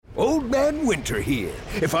Old Man Winter here.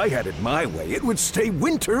 If I had it my way, it would stay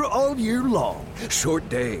winter all year long. Short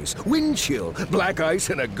days, wind chill, black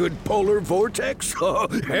ice, and a good polar vortex. Oh,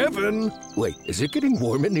 heaven. Wait, is it getting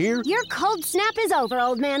warm in here? Your cold snap is over,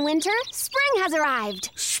 Old Man Winter. Spring has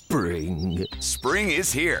arrived. Spring. Spring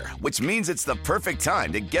is here, which means it's the perfect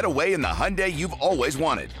time to get away in the Hyundai you've always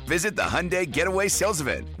wanted. Visit the Hyundai Getaway Sales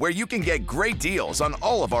Event, where you can get great deals on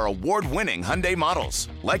all of our award-winning Hyundai models,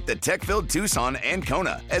 like the tech-filled Tucson and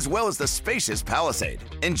Kona, as well as the spacious Palisade.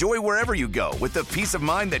 Enjoy wherever you go with the peace of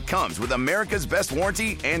mind that comes with America's best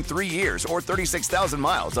warranty and 3 years or 36,000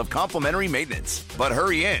 miles of complimentary maintenance. But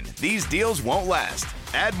hurry in, these deals won't last.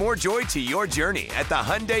 Add more joy to your journey at the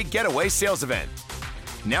Hyundai Getaway Sales Event.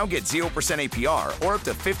 Now get 0% APR or up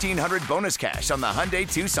to $1,500 bonus cash on the Hyundai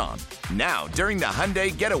Tucson. Now, during the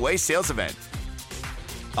Hyundai Getaway Sales Event.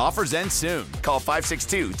 Offers end soon. Call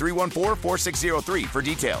 562-314-4603 for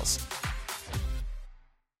details.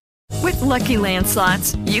 With Lucky Land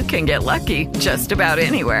Slots, you can get lucky just about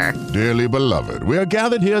anywhere. Dearly beloved, we are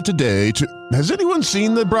gathered here today to... Has anyone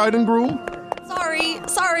seen the bride and groom?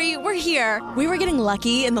 Sorry, we're here. We were getting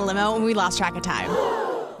lucky in the limo and we lost track of time.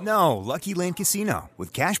 No, Lucky Land Casino,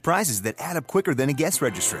 with cash prizes that add up quicker than a guest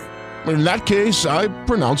registry. In that case, I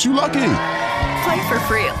pronounce you lucky. Play for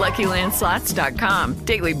free at LuckyLandSlots.com.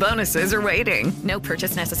 Daily bonuses are waiting. No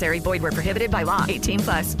purchase necessary. Void where prohibited by law.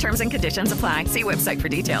 18+. Terms and conditions apply. See website for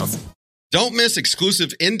details. Don't miss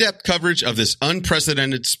exclusive in-depth coverage of this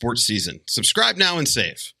unprecedented sports season. Subscribe now and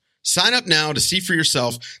save. Sign up now to see for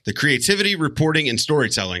yourself the creativity, reporting, and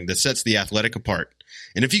storytelling that sets The Athletic apart.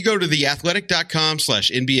 And if you go to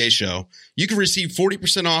theathletic.com/NBA show, you can receive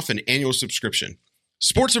 40% off an annual subscription.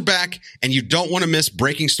 Sports are back, and you don't want to miss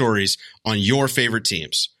breaking stories on your favorite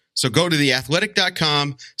teams. So go to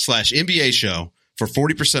theathletic.com/NBA show for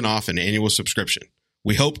 40% off an annual subscription.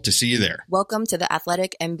 We hope to see you there. Welcome to the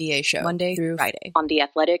Athletic NBA show, Monday through Friday on the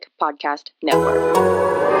Athletic Podcast Network.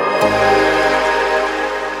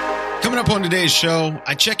 Coming up on today's show,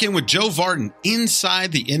 I check in with Joe Vardon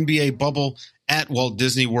inside the NBA bubble at Walt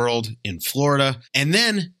Disney World in Florida. And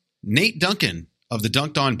then Nate Duncan of the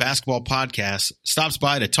Dunked On Basketball Podcast stops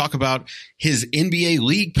by to talk about his NBA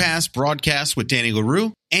League Pass broadcast with Danny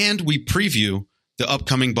LaRue, and we preview the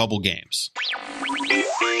upcoming bubble games.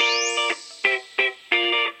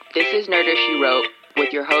 This is Nerser She Wrote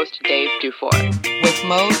with your host, Dave DuFour. With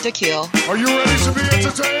Mo, Dakhil, Are you ready to be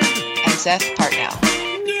entertained? and Seth Partnow.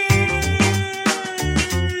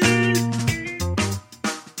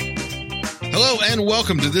 Hello and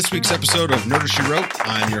welcome to this week's episode of Nerser She Wrote.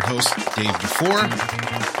 I'm your host, Dave DuFour.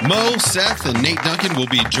 Mo, Seth, and Nate Duncan will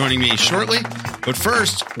be joining me shortly. But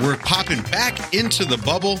first, we're popping back into the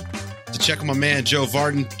bubble to check on my man, Joe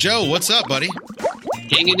Vardon. Joe, what's up, buddy?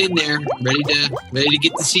 Hanging in there, ready to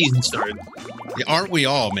get the season started. Yeah, aren't we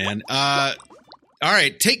all, man? All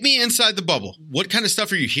right, take me inside the bubble. What kind of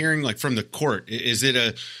stuff are you hearing, like, from the court? Is it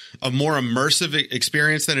a more immersive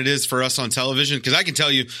experience than it is for us on television? Because I can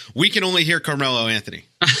tell you, we can only hear Carmelo Anthony,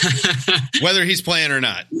 whether he's playing or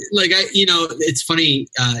not. Like, it's funny,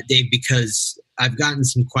 Dave, because I've gotten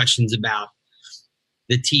some questions about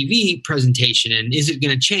the TV presentation and is it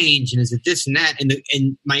going to change and is it this and that? And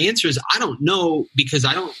my answer is I don't know, because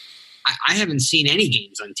I haven't seen any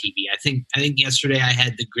games on TV. I think yesterday I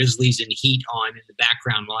had the Grizzlies and Heat on in the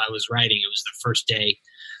background while I was writing. It was the first day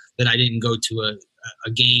that I didn't go to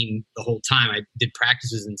a game the whole time. I did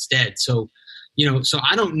practices instead. So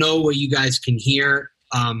I don't know what you guys can hear.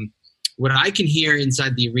 What I can hear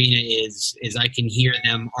inside the arena is I can hear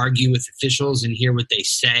them argue with officials and hear what they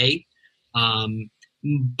say.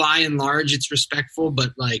 By and large, it's respectful,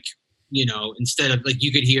 but instead of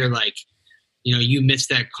you could hear you missed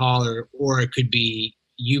that call, or it could be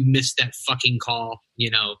you missed that fucking call,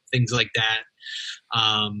 things like that.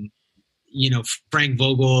 Frank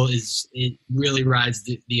Vogel it really rides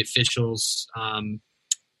the officials.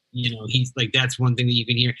 He's that's one thing that you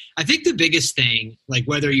can hear. I think the biggest thing,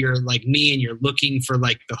 whether you're like me and you're looking for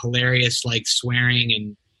the hilarious, swearing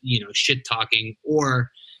and, shit talking, or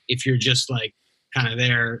if you're just kind of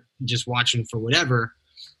there just watching for whatever,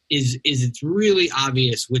 is it's really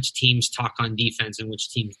obvious which teams talk on defense and which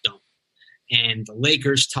teams don't. And the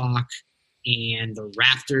Lakers talk and the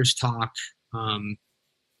Raptors talk. And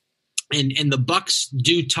the Bucks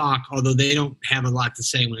do talk, although they don't have a lot to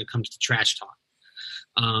say when it comes to trash talk.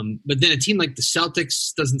 But then a team like the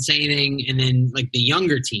Celtics doesn't say anything. And then the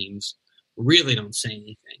younger teams really don't say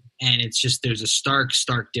anything. And it's just, there's a stark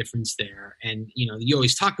difference there. And, you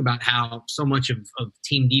always talk about how so much of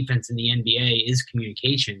team defense in the NBA is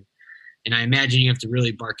communication. And I imagine you have to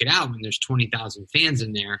really bark it out when there's 20,000 fans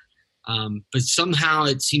in there. But somehow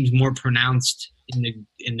it seems more pronounced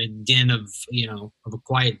in the din of a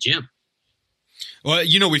quiet gym. Well,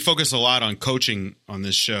 we focus a lot on coaching on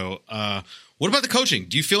this show. What about the coaching?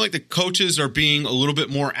 Do you feel like the coaches are being a little bit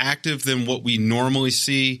more active than what we normally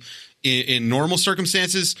see in normal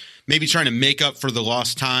circumstances? Maybe trying to make up for the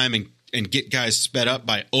lost time and get guys sped up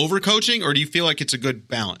by overcoaching, or do you feel like it's a good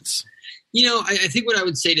balance? I think what I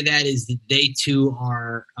would say to that is that they too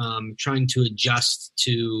are trying to adjust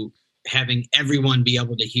to having everyone be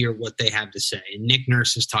able to hear what they have to say. And Nick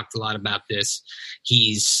Nurse has talked a lot about this.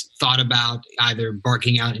 He's thought about either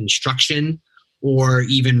barking out instruction or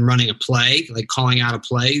even running a play, like calling out a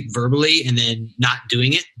play verbally and then not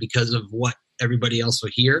doing it because of what everybody else will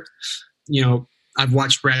hear. I've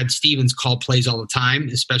watched Brad Stevens call plays all the time,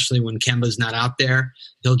 especially when Kemba's not out there.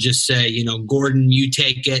 He'll just say, Gordon, you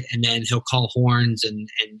take it, and then he'll call horns and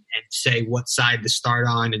say what side to start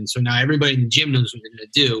on. And so now everybody in the gym knows what they're going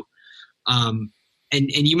to do.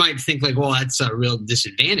 And you might think like, well, that's a real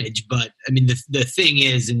disadvantage. But I mean, the thing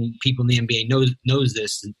is, and people in the NBA know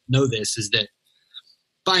this, is that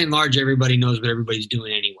by and large, everybody knows what everybody's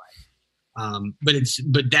doing anyway.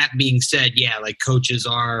 But that being said, yeah, like coaches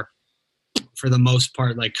are, for the most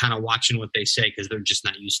part, like kind of watching what they say because they're just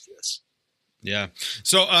not used to this. Yeah.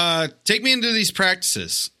 So take me into these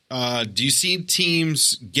practices. Do you see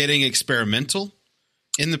teams getting experimental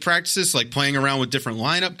in the practices, like playing around with different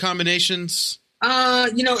lineup combinations?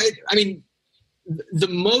 The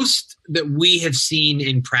most that we have seen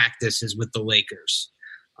in practice is with the Lakers.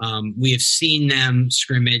 We have seen them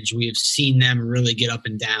scrimmage. We have seen them really get up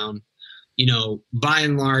and down. By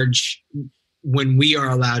and large, when we are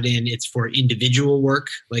allowed in, it's for individual work.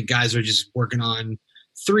 Like guys are just working on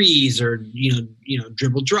threes or,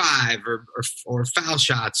 dribble drive or foul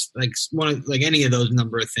shots, like any of those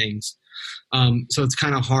number of things. So it's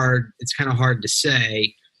kind of hard. It's kind of hard to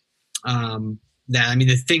say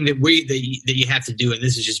the thing that you have to do, and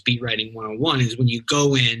this is just beat writing 101, is when you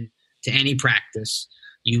go in to any practice,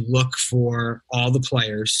 you look for all the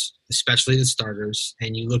players, especially the starters,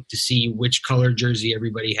 and you look to see which color jersey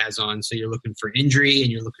everybody has on. So you're looking for injury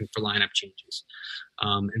and you're looking for lineup changes.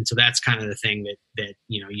 And so that's kind of the thing that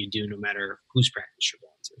you do no matter whose practice you're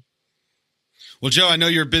going to. Well, Joe, I know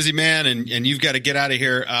you're a busy man and you've got to get out of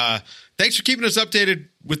here. Thanks for keeping us updated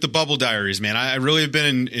with the bubble diaries, man. I really have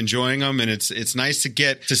been enjoying them, and it's nice to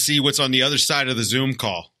get to see what's on the other side of the Zoom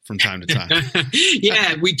call from time to time.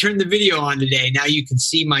 Yeah, we turned the video on today. Now you can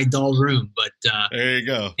see my dull room, but there you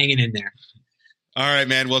go. Hanging in there. All right,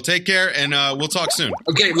 man. Well, take care, and we'll talk soon.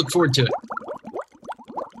 Okay, look forward to it.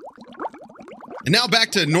 And now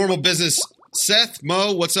back to normal business. Seth,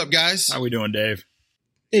 Mo, what's up, guys? How we doing, Dave?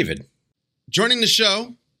 David. Joining the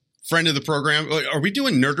show, friend of the program. Are we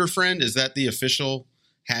doing Nerder Friend? Is that the official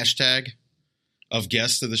hashtag of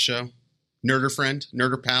guests of the show? Nerder Friend?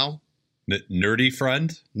 Nerder Pal? Nerdy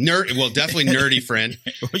friend? Well, definitely nerdy friend.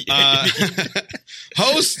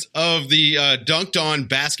 Host of the Dunked On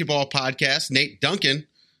Basketball podcast, Nate Duncan.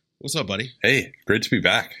 What's up, buddy? Hey, great to be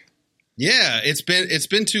back. Yeah, it's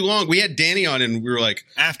been too long. We had Danny on, and we were like,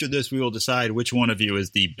 after this, we will decide which one of you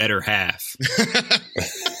is the better half.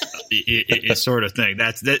 It's sort of thing.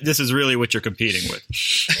 This is really what you're competing with.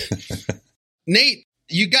 Nate,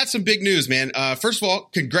 you got some big news, man. First of all,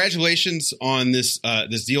 congratulations on this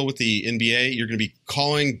deal with the NBA. You're going to be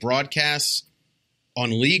calling broadcasts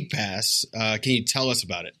on League Pass. Can you tell us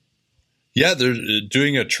about it? Yeah, they're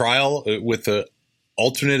doing a trial with a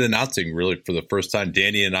alternate announcing, really, for the first time.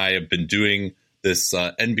 Danny and I have been doing this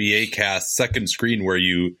NBA cast second screen where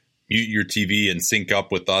you mute your TV and sync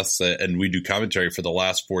up with us, and we do commentary for the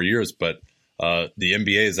last 4 years. But the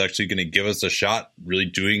NBA is actually going to give us a shot really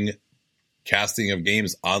doing casting of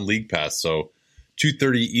games on League Pass. So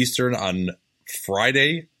 2:30 Eastern on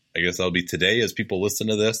Friday, I guess that'll be today as people listen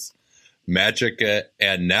to this. Magic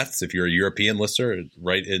and Nets, if you're a European listener,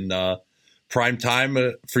 right in prime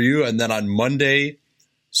time for you. And then on Monday,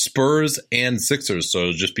 Spurs and Sixers. So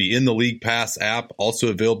it'll just be in the League Pass app, also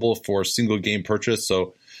available for single game purchase.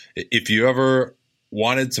 So if you ever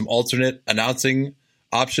wanted some alternate announcing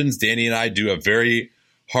options, Danny and I do a very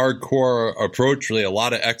hardcore approach, really a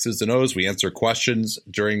lot of X's and O's. We answer questions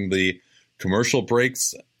during the commercial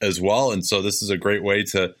breaks as well. And so this is a great way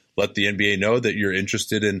to let the NBA know that you're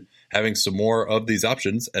interested in having some more of these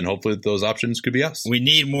options, and hopefully those options could be us. We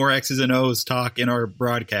need more X's and O's talk in our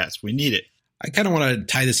broadcast. We need it. I kind of want to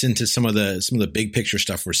tie this into some of the big picture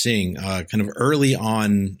stuff we're seeing. Kind of early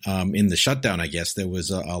on in the shutdown, I guess there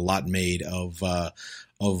was a lot made of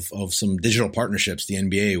some digital partnerships the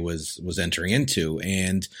NBA was entering into,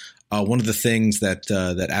 and one of the things that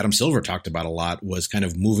Adam Silver talked about a lot was kind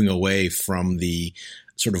of moving away from the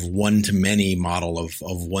sort of one-to-many model of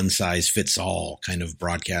one-size-fits-all kind of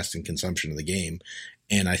broadcast and consumption of the game.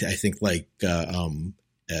 And I think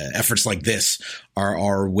efforts like this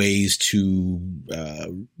are ways to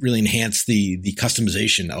really enhance the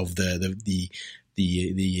customization of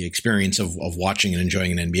the experience of watching and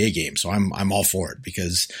enjoying an NBA game. So I'm all for it,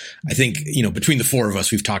 because I think, between the four of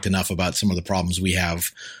us, we've talked enough about some of the problems we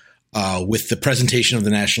have with the presentation of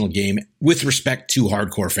the national game with respect to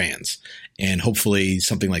hardcore fans. And hopefully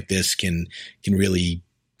something like this can really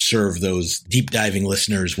serve those deep diving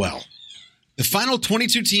listeners well. The final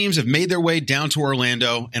 22 teams have made their way down to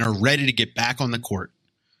Orlando and are ready to get back on the court.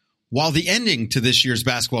 While the ending to this year's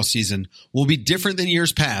basketball season will be different than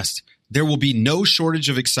years past, there will be no shortage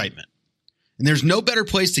of excitement. And there's no better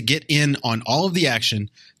place to get in on all of the action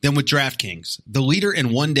than with DraftKings, the leader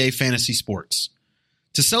in one-day fantasy sports.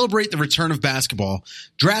 To celebrate the return of basketball,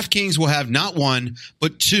 DraftKings will have not one,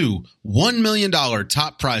 but two $1 million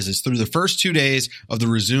top prizes through the first 2 days of the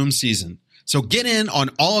resumed season. So get in on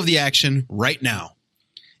all of the action right now.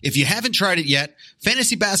 If you haven't tried it yet,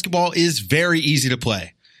 fantasy basketball is very easy to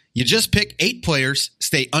play. You just pick 8 players,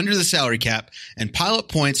 stay under the salary cap, and pile up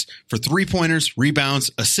points for three-pointers,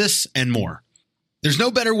 rebounds, assists, and more. There's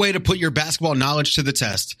no better way to put your basketball knowledge to the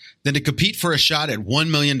test than to compete for a shot at $1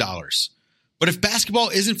 million. But if basketball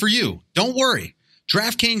isn't for you, don't worry.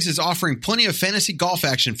 DraftKings is offering plenty of fantasy golf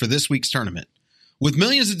action for this week's tournament. With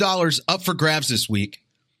millions of dollars up for grabs this week,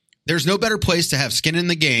 there's no better place to have skin in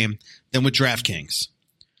the game than with DraftKings.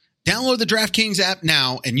 Download the DraftKings app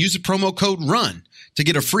now and use the promo code RUN to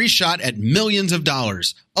get a free shot at millions of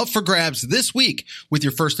dollars up for grabs this week with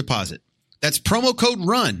your first deposit. That's promo code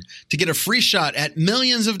RUN to get a free shot at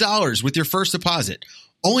millions of dollars with your first deposit,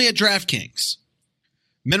 only at DraftKings.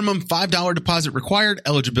 Minimum $5 deposit required.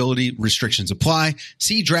 Eligibility restrictions apply.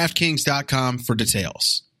 See DraftKings.com for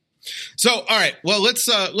details. So, all right, well, let's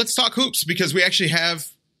talk hoops, because we actually have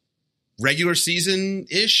regular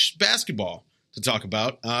season-ish basketball to talk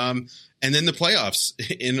about, and then the playoffs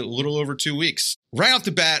in a little over 2 weeks. Right off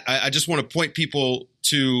the bat, I just want to point people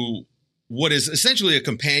to what is essentially a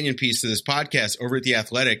companion piece to this podcast over at The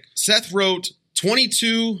Athletic. Seth wrote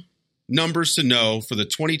 22 numbers to know for the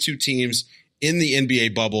 22 teams in the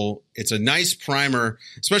NBA bubble. It's a nice primer,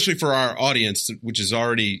 especially for our audience, which is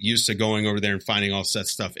already used to going over there and finding all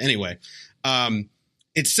Seth's stuff anyway.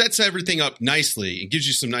 It sets everything up nicely. It gives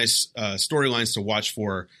you some nice storylines to watch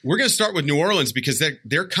for. We're going to start with New Orleans, because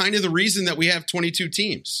they're kind of the reason that we have 22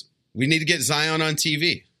 teams. We need to get Zion on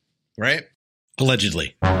TV, right?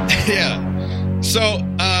 Allegedly. Yeah. So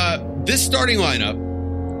this starting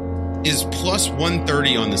lineup is plus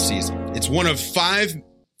 130 on the season. It's one of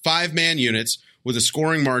five-man units with a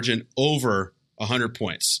scoring margin over 100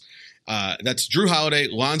 points. That's Drew Holiday,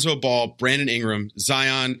 Lonzo Ball, Brandon Ingram,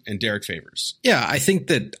 Zion, and Derek Favors. Yeah, I think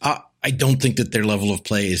that I don't think that their level of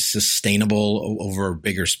play is sustainable over a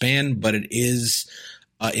bigger span, but it is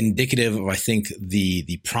indicative of, I think,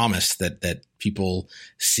 the promise that people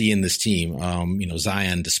see in this team.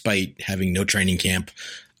 Zion, despite having no training camp,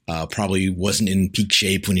 probably wasn't in peak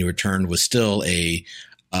shape when he returned, was still a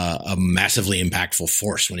massively impactful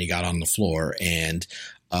force when he got on the floor. And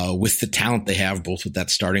with the talent they have, both with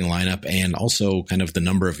that starting lineup and also kind of the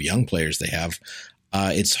number of young players they have,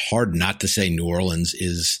 it's hard not to say New Orleans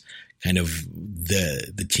is kind of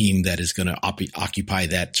the team that is going to occupy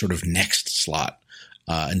that sort of next slot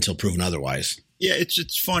until proven otherwise. Yeah,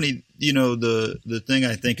 it's funny. The thing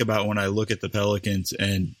I think about when I look at the Pelicans,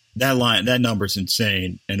 and that number's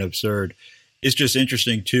insane and absurd. It's just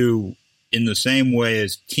interesting too, in the same way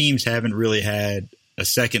as teams haven't really had a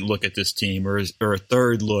second look at this team or a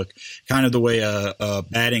third look, kind of the way a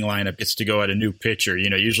batting lineup gets to go at a new pitcher.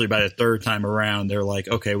 Usually by the third time around, they're like,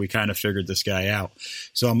 okay, we kind of figured this guy out.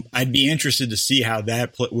 So I'd be interested to see how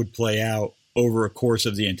that would play out over a course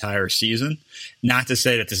of the entire season. Not to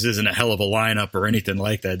say that this isn't a hell of a lineup or anything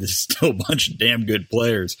like that. This is still a bunch of damn good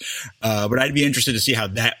players. But I'd be interested to see how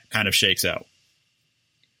that kind of shakes out.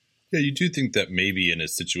 Yeah, you do think that maybe in a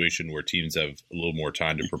situation where teams have a little more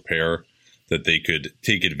time to prepare, that they could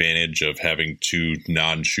take advantage of having two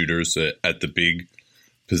non-shooters at the big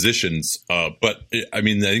positions. But, I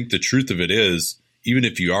think the truth of it is, even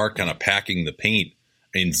if you are kind of packing the paint,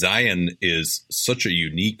 Zion is such a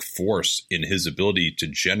unique force in his ability to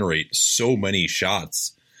generate so many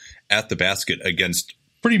shots at the basket against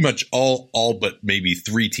pretty much all but maybe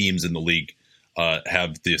three teams in the league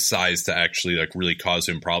have the size to actually really cause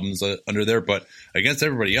him problems under there. But against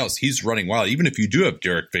everybody else, he's running wild. Even if you do have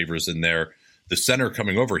Derek Favors in there, the center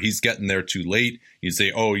coming over, he's getting there too late. You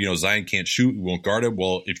say, Zion can't shoot, we won't guard him.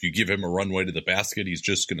 Well, if you give him a runway to the basket, he's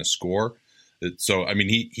just going to score. So,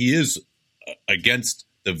 he is against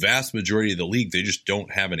the vast majority of the league, they just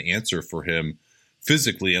don't have an answer for him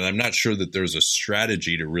physically. And I'm not sure that there's a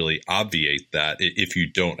strategy to really obviate that if you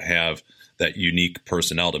don't have that unique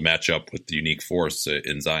personnel to match up with the unique force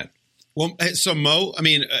in Zion. Well, so Mo, I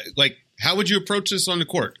mean, how would you approach this on the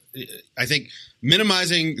court? I think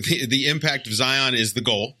minimizing the impact of Zion is the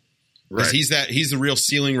goal. Right. He's the real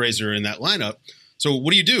ceiling raiser in that lineup. So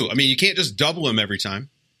what do you do? I mean, you can't just double him every time.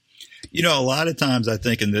 You know, a lot of times I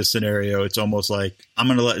think in this scenario, it's almost like I'm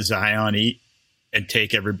going to let Zion eat and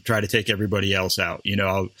try to take everybody else out. You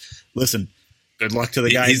know, listen, good luck to the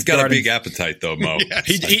guy. He's got a big appetite, though, Mo. Yes.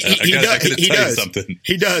 He does. Something.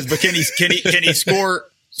 He does. But can he score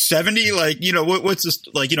 70? Like, you know, what's this?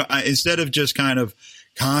 Like, you know, instead of just kind of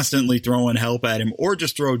constantly throwing help at him, or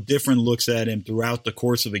just throw different looks at him throughout the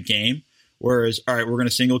course of a game. Whereas, all right, we're going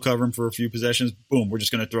to single cover him for a few possessions. Boom, we're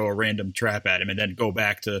just going to throw a random trap at him and then go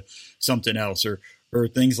back to something else or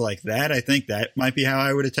things like that. I think that might be how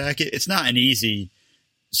I would attack it. It's not an easy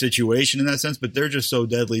situation in that sense, but they're just so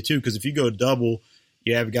deadly too. Because if you go double,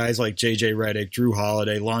 you have guys like J.J. Redick, Drew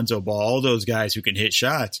Holiday, Lonzo Ball, all those guys who can hit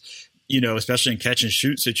shots, you know, especially in catch and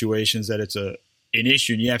shoot situations that it's an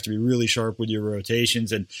issue and you have to be really sharp with your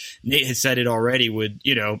rotations. And Nate has said it already with,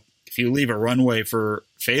 you know, if you leave a runway for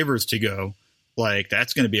Favors to go, like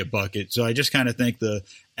that's going to be a bucket. So I just kind of think the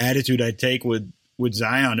attitude I'd take with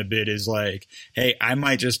Zion a bit is like, hey, I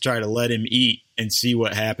might just try to let him eat and see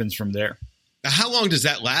what happens from there. Now, how long does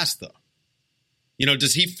that last, though? You know,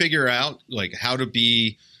 does he figure out like how to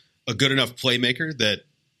be a good enough playmaker that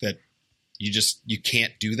you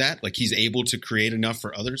can't do that? Like he's able to create enough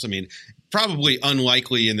for others? I mean, probably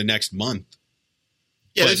unlikely in the next month.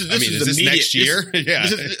 Yeah, this is next year?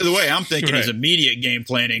 This is, the way I'm thinking is immediate game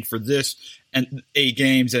planning for this and 8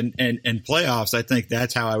 games and playoffs. I think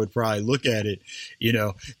that's how I would probably look at it. You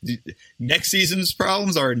know, next season's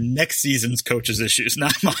problems are next season's coaches' issues,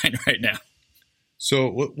 not mine right now. So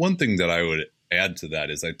one thing that I would add to that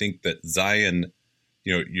is I think that Zion,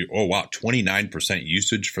 you know, 29%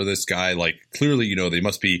 usage for this guy. Like clearly, you know, they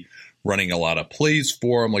must be running a lot of plays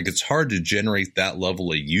for him. Like it's hard to generate that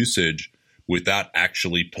level of usage without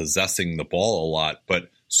actually possessing the ball a lot. But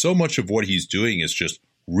so much of what he's doing is just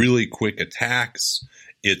really quick attacks.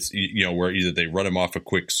 It's, you know, where either they run him off a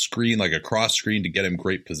quick screen, like a cross screen to get him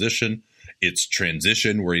great position. It's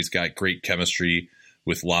transition where he's got great chemistry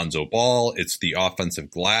with Lonzo Ball. It's the offensive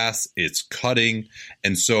glass. It's cutting.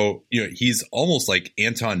 And so, you know, he's almost like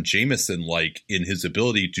Anton Jameson-like in his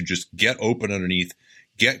ability to just get open underneath,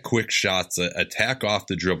 get quick shots, attack off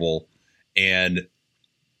the dribble. And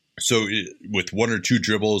so with 1 or 2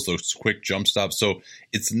 dribbles, those quick jump stops. So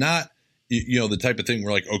it's not, you know, the type of thing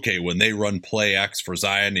where like, okay, when they run play X for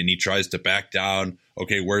Zion and he tries to back down,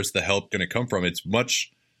 okay, where's the help going to come from? It's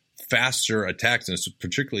much faster attacks, and it's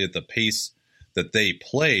particularly at the pace that they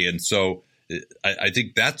play. And so I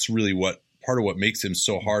think that's really part of what makes him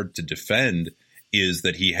so hard to defend is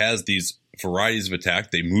that he has these varieties of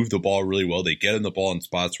attack. They move the ball really well. They get him the ball in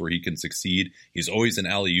spots where he can succeed. He's always an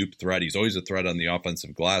alley-oop threat. He's always a threat on the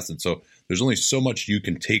offensive glass. And so there's only so much you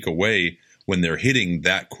can take away when they're hitting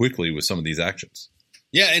that quickly with some of these actions.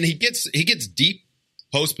 Yeah, and he gets deep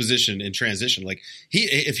post position in transition. Like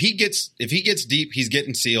if he gets deep, he's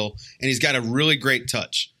getting seal, and he's got a really great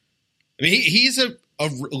touch. I mean, he's a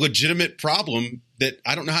legitimate problem that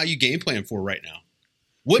I don't know how you game plan for right now.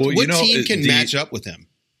 What team can match up with him?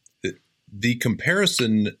 The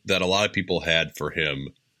comparison that a lot of people had for him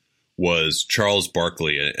was Charles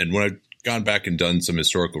Barkley. And when I've gone back and done some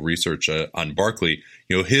historical research on Barkley,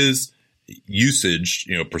 you know, his usage,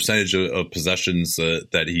 you know, percentage of possessions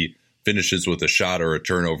that he finishes with a shot or a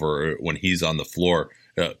turnover when he's on the floor.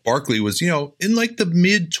 Barkley was, you know, in like the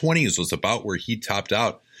mid-20s was about where he topped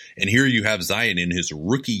out. And here you have Zion in his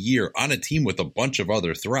rookie year on a team with a bunch of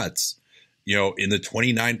other threats, you know, in the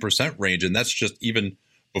 29% range. And that's just even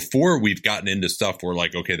before we've gotten into stuff where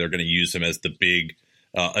like, okay, they're going to use him as the big,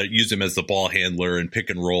 use him as the ball handler and pick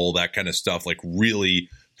and roll, that kind of stuff, like really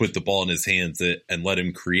put the ball in his hands and let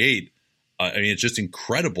him create. I mean, it's just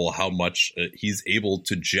incredible how much he's able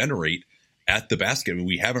to generate at the basket. I mean,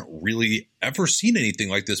 we haven't really ever seen anything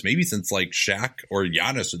like this, maybe since like Shaq or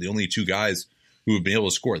Giannis are the only 2 guys who have been able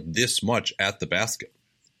to score this much at the basket.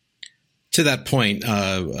 To that point,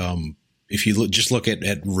 if you just look at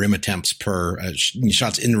rim attempts per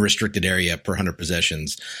shots in the restricted area per 100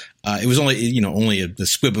 possessions, it was only the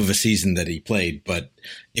squib of a season that he played. But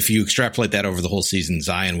if you extrapolate that over the whole season,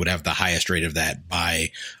 Zion would have the highest rate of that by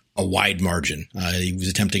a wide margin. He was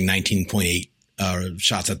attempting 19.8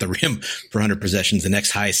 shots at the rim per 100 possessions. The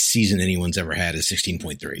next highest season anyone's ever had is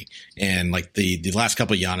 16.3. And like the last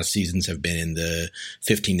couple of Giannis seasons have been in the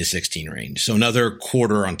 15 to 16 range. So another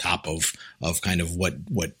quarter on top of kind of what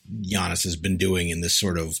Giannis has been doing in this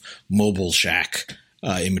sort of mobile Shaq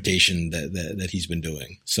imitation that he's been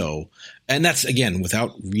doing. So, and that's again,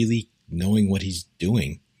 without really knowing what he's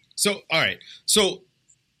doing. So, all right. So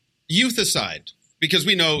youth aside, because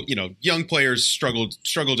we know, young players struggle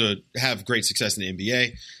to have great success in the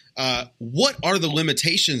NBA. What are the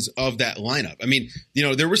limitations of that lineup? I mean,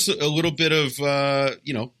 there was a little bit of,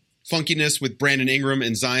 funkiness with Brandon Ingram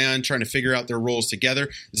and Zion trying to figure out their roles together.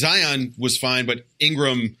 Zion was fine, but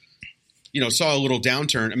Ingram, saw a little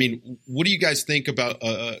downturn. I mean, what do you guys think about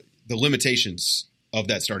the limitations of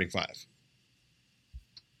that starting five?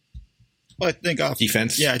 Well, I think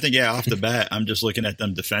defense. Yeah, off the bat, I'm just looking at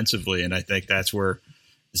them defensively, and I think that's where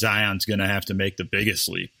Zion's going to have to make the biggest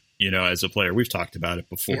leap, as a player. We've talked about it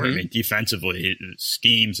before. Mm-hmm. I mean, defensively,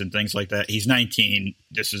 schemes and things like that. He's 19.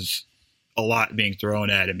 This is a lot being thrown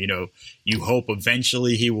at him. You hope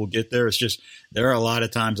eventually he will get there. It's just there are a lot of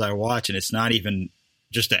times I watch, and it's not even –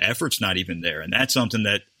 just the effort's not even there. And that's something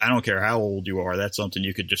that I don't care how old you are. That's something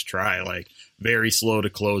you could just try, like very slow to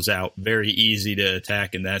close out, very easy to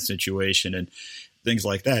attack in that situation and things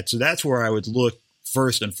like that. So that's where I would look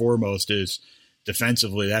first and foremost is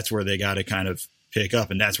defensively. That's where they got to kind of pick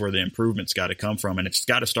up, and that's where the improvement's got to come from. And it's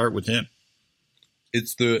got to start with him.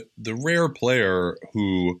 It's the rare player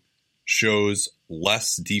who shows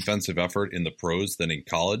less defensive effort in the pros than in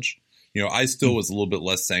college. I still was a little bit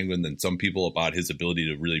less sanguine than some people about his ability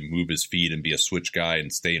to really move his feet and be a switch guy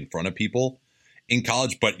and stay in front of people in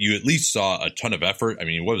college. But you at least saw a ton of effort. I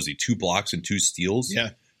mean, what was he? 2 blocks and 2 steals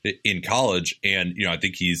in college. And, I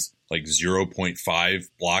think he's like 0.5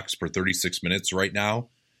 blocks per 36 minutes right now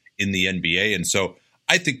in the NBA. And so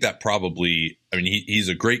I think that probably, he's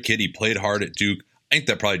a great kid. He played hard at Duke. I think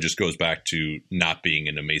that probably just goes back to not being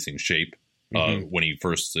in amazing shape when he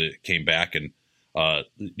first came back. And,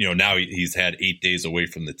 now he's had 8 days away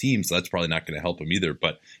from the team, so that's probably not going to help him either.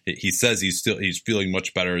 But he says he's feeling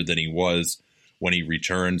much better than he was when he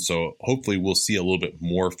returned. So hopefully we'll see a little bit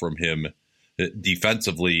more from him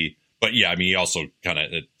defensively. But yeah, he also kind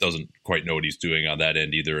of doesn't quite know what he's doing on that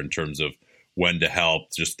end either in terms of when to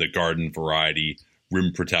help, just the garden variety,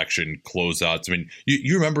 rim protection, closeouts.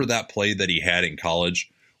 You remember that play that he had in college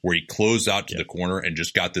where he closed out to the corner and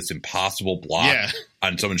just got this impossible block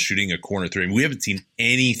on someone shooting a corner three. We haven't seen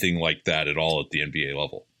anything like that at all at the NBA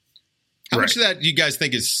level. How much of that do you guys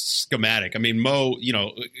think is schematic? Mo,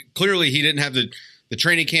 clearly he didn't have the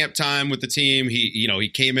training camp time with the team. He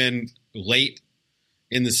came in late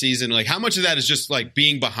in the season. Like, how much of that is just like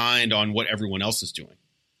being behind on what everyone else is doing?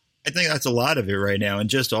 I think that's a lot of it right now. And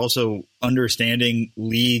just also understanding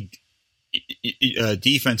league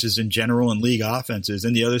defenses in general and league offenses.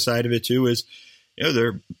 And the other side of it too is,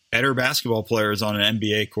 they're better basketball players on an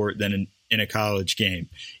NBA court than in a college game.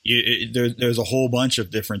 There's a whole bunch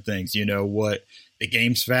of different things. What the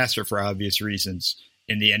game's faster for obvious reasons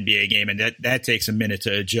in the NBA game, and that takes a minute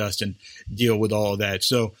to adjust and deal with all of that.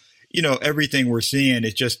 So, everything we're seeing,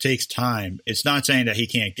 it just takes time. It's not saying that he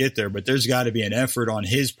can't get there, but there's got to be an effort on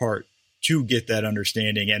his part to get that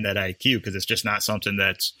understanding and that IQ, because it's just not something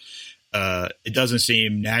that's it doesn't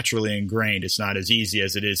seem naturally ingrained. It's not as easy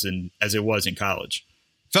as it was in college.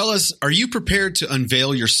 Fellas, are you prepared to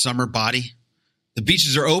unveil your summer body? The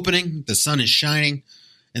beaches are opening, the sun is shining,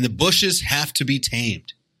 and the bushes have to be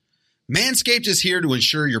tamed. Manscaped is here to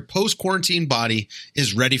ensure your post-quarantine body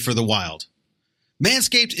is ready for the wild.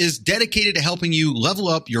 Manscaped is dedicated to helping you level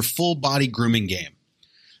up your full body grooming game.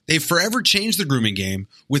 They've forever changed the grooming game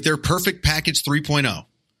with their Perfect Package 3.0.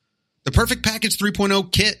 The Perfect Package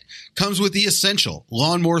 3.0 kit comes with the essential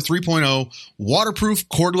Lawnmower 3.0, waterproof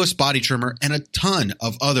cordless body trimmer, and a ton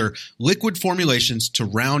of other liquid formulations to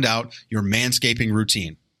round out your manscaping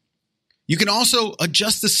routine. You can also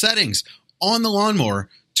adjust the settings on the lawnmower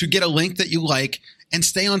to get a length that you like and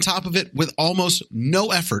stay on top of it with almost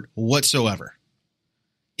no effort whatsoever.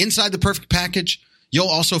 Inside the Perfect Package, you'll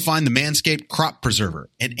also find the Manscaped Crop Preserver,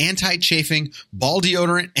 an anti-chafing ball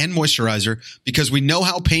deodorant and moisturizer, because we know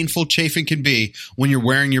how painful chafing can be when you're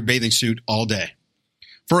wearing your bathing suit all day.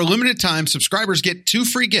 For a limited time, subscribers get 2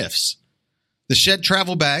 free gifts: the Shed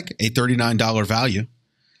Travel Bag, a $39 value,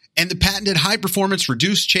 and the patented high-performance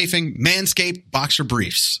reduced chafing Manscaped Boxer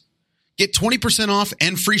Briefs. Get 20% off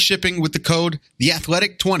and free shipping with the code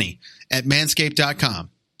THEATHLETIC20 at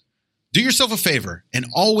manscaped.com. Do yourself a favor and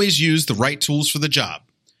always use the right tools for the job.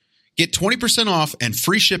 Get 20% off and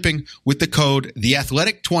free shipping with the code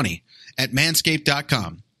THEATHLETIC20 at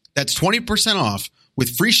manscaped.com. That's 20% off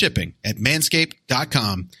with free shipping at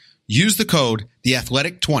manscaped.com. Use the code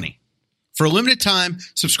TheAthletic20. For a limited time,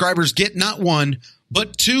 subscribers get not one,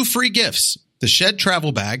 but 2 free gifts: the Shed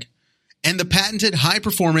Travel Bag and the patented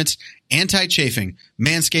high-performance anti-chafing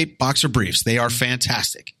Manscaped Boxer Briefs. They are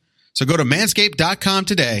fantastic. So go to manscaped.com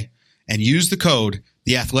today and use the code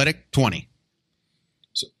TheAthletic20.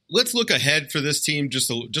 So let's look ahead for this team just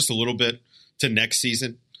a little bit to next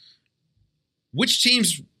season. Which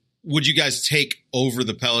teams would you guys take over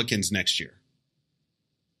the Pelicans next year?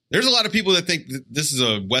 There's a lot of people that think that this is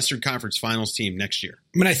a Western Conference Finals team next year.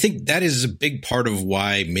 I mean, I think that is a big part of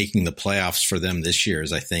why making the playoffs for them this year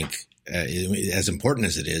is, I think, as important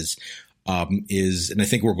as it is, and I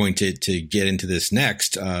think we're going to get into this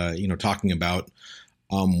next, talking about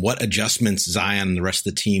what adjustments Zion and the rest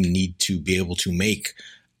of the team need to be able to make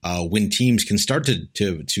when teams can start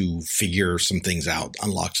to figure some things out,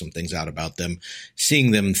 unlock some things out about them,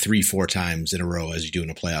 seeing them 3-4 times in a row as you do in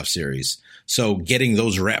a playoff series. So getting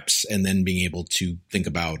those reps and then being able to think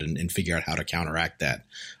about and figure out how to counteract that.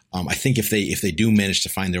 I think if they do manage to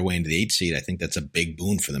find their way into the 8th seed, I think that's a big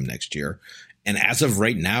boon for them next year. And as of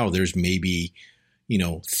right now, there's maybe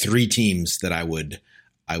 3 teams that I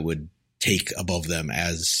would take above them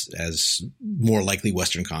as more likely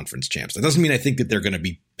Western Conference champs. That doesn't mean I think that they're going to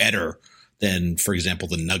be better than, for example,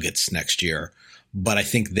 the Nuggets next year, but I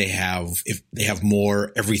think if they have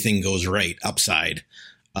more everything goes right upside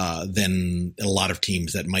than a lot of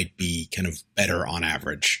teams that might be kind of better on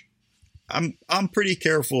average. I'm pretty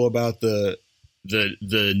careful about the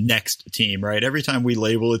next team, right? Every time we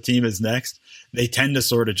label a team as next, they tend to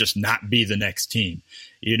sort of just not be the next team.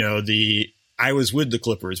 I was with the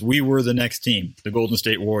Clippers. We were the next team. The Golden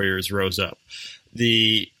State Warriors rose up.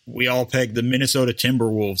 We all pegged the Minnesota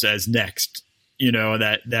Timberwolves as next,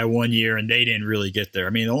 that one year, and they didn't really get there. I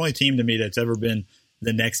mean, the only team to me that's ever been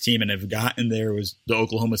the next team and have gotten there was the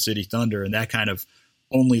Oklahoma City Thunder, and that kind of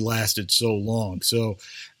only lasted so long. So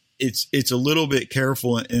it's a little bit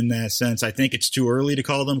careful in that sense. I think it's too early to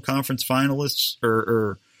call them conference finalists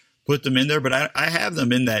or put them in there, but I have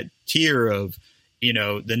them in that tier of,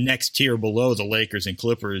 the next tier below the Lakers and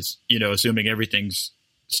Clippers, assuming everything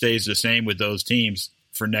stays the same with those teams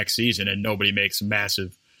for next season and nobody makes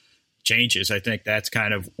massive changes. I think that's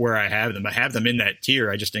kind of where I have them. I have them in that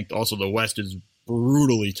tier. I just think also the West is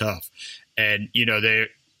brutally tough. And,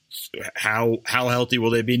 how healthy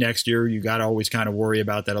will they be next year? You got to always kind of worry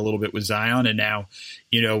about that a little bit with Zion. And now,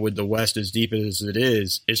 with the West as deep as it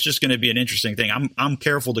is, it's just going to be an interesting thing. I'm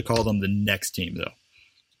careful to call them the next team, though.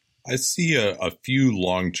 I see a few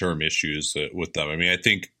long-term issues with them. I mean, I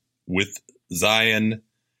think with Zion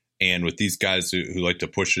and with these guys who like to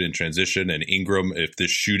push it in transition, and Ingram, if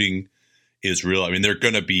this shooting is real, I mean, they're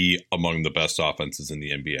going to be among the best offenses in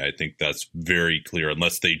the NBA. I think that's very clear,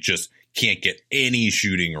 unless they just can't get any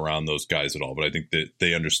shooting around those guys at all. But I think that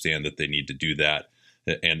they understand that they need to do that.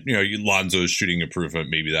 And, Lonzo's shooting improvement,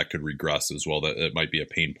 maybe that could regress as well. That might be a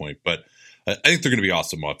pain point. But I think they're going to be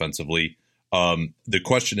awesome offensively. The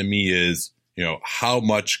question to me is, how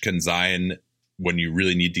much can Zion, when you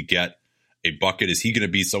really need to get a bucket, is he going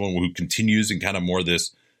to be someone who continues in kind of more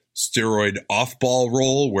this steroid off-ball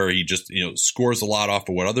role where he just, scores a lot off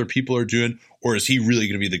of what other people are doing? Or is he really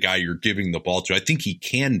going to be the guy you're giving the ball to? I think he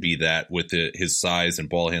can be that with his size and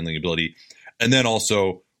ball handling ability. And then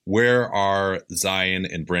also, where are Zion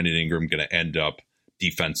and Brandon Ingram going to end up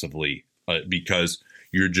defensively? Because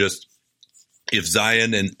you're just, if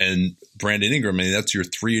Zion and Brandon Ingram, I mean, that's your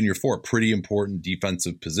 3 and your 4 pretty important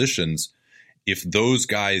defensive positions. If those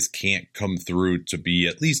guys can't come through to be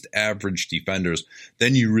at least average defenders,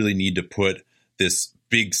 then you really need to put this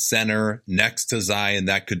big center next to Zion.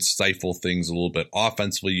 That could stifle things a little bit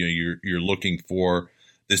offensively. You're looking for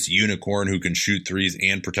this unicorn who can shoot threes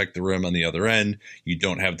and protect the rim on the other end. You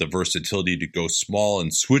don't have the versatility to go small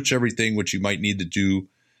and switch everything, which you might need to do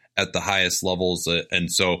at the highest levels.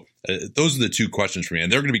 And so those are the 2 questions for me.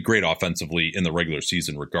 And they're going to be great offensively in the regular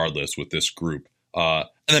season, regardless, with this group. And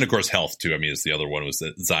then, of course, health, too. I mean, it's the other one, was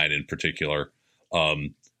that Zion in particular.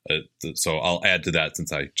 So I'll add to that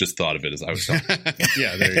since I just thought of it as I was talking.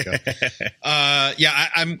 Yeah, there you go.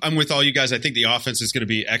 I'm with all you guys. I think the offense is going to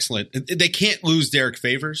be excellent. They can't lose Derek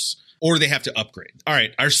Favors, or they have to upgrade. All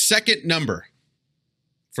right, our second number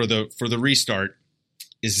for the restart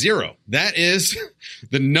is 0. That is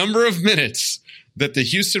the number of minutes that the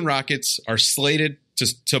Houston Rockets are slated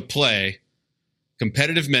to play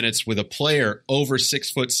competitive minutes with a player over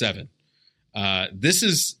 6'7".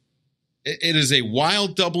 It is a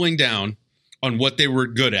wild doubling down on what they were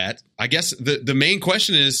good at. I guess the main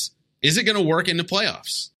question is it going to work in the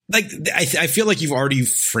playoffs? Like, I feel like you've already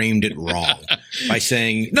framed it wrong. by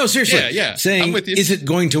saying, no, seriously, saying, I'm with you. Is it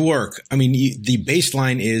going to work? I mean, the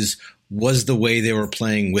baseline is, was the way they were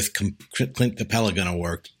playing with Clint Capella going to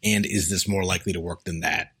work? And is this more likely to work than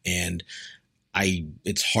that? And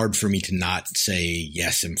it's hard for me to not say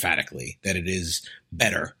yes emphatically that it is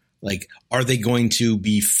better. Like, are they going to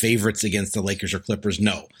be favorites against the Lakers or Clippers?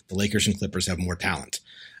 No, the Lakers and Clippers have more talent.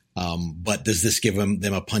 But does this give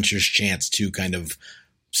them a puncher's chance to kind of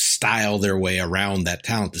style their way around that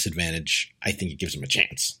talent disadvantage? I think it gives them a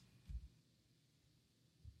chance.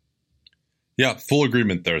 Yeah, full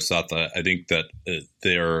agreement there, Seth. I think that this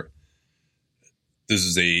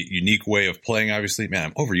is a unique way of playing, obviously. Man,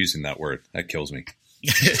 I'm overusing that word. That kills me.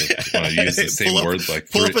 When I use the same words like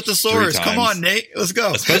pull up a thesaurus. Come on, Nate. Let's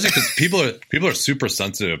go. Especially because people are super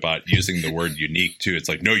sensitive about using the word unique too. It's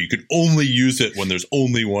like, no, you can only use it when there's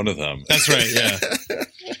only one of them. That's right. Yeah.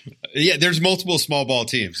 Yeah. There's multiple small ball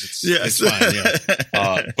teams. It's fine.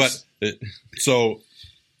 Yeah. So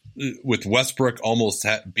with Westbrook almost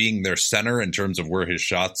being their center in terms of where his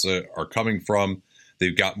shots are coming from,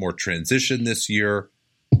 they've got more transition this year.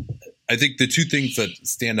 I think the two things that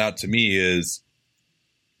stand out to me is,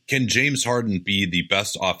 can James Harden be the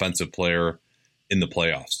best offensive player in the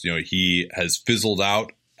playoffs? You know, he has fizzled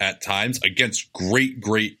out at times against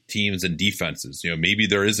great teams and defenses. You know, maybe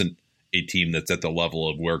there isn't a team that's at the level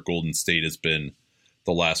of where Golden State has been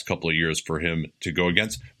the last couple of years for him to go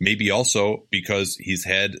against. Maybe also because he's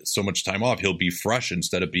had so much time off, he'll be fresh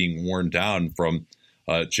instead of being worn down from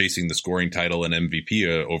chasing the scoring title and MVP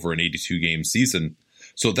over an 82-game season.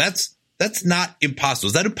 So that's not impossible.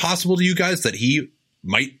 Is that impossible to you guys that he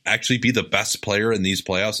might actually be the best player in these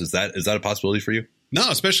playoffs? Is that a possibility for you? No,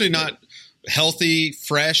 especially not healthy,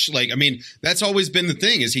 fresh. Like, I mean, that's always been the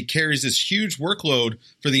thing, is he carries this huge workload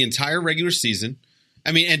for the entire regular season.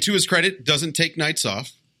 I mean, and to his credit, doesn't take nights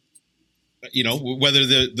off. You know, whether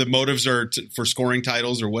the motives are for scoring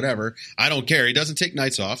titles or whatever, I don't care. He doesn't take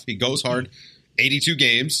nights off. He goes hard, 82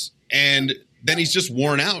 games, and then he's just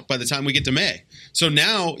worn out by the time we get to May. So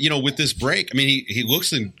now, you know, with this break, I mean, he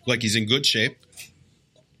looks like he's in good shape.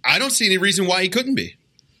 I don't see any reason why he couldn't be.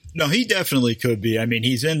 No, he definitely could be. I mean,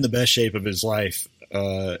 he's in the best shape of his life.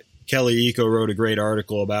 Kelly Eco wrote a great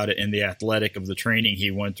article about it in The Athletic of the training he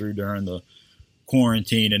went through during the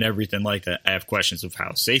quarantine and everything like that. I have questions of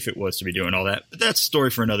how safe it was to be doing all that, but that's a story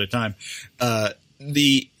for another time.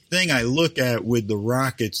 The thing I look at with the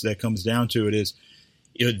Rockets that comes down to it is,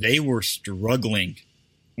 you know, they were struggling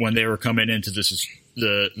when they were coming into this,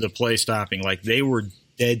 the play stopping. Like, they were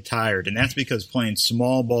dead tired, and that's because playing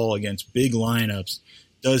small ball against big lineups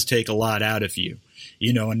does take a lot out of you,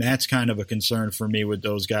 you know, and that's kind of a concern for me with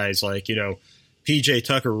those guys like, you know, PJ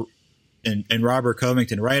Tucker and Robert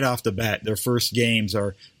Covington. Right off the bat, their first games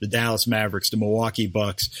are the Dallas Mavericks, the Milwaukee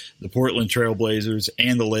Bucks, the Portland Trail Blazers,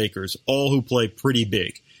 and the Lakers, all who play pretty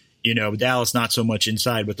big. You know, Dallas not so much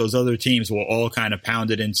inside, but those other teams will all kind of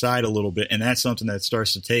pound it inside a little bit, and that's something that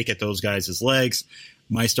starts to take at those guys' legs,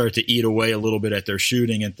 might start to eat away a little bit at their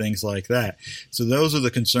shooting and things like that. So those are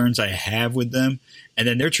the concerns I have with them. And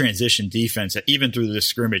then their transition defense, even through the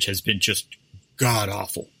scrimmage, has been just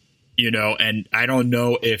god-awful, you know, and I don't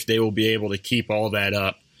know if they will be able to keep all that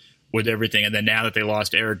up with everything. And then now that they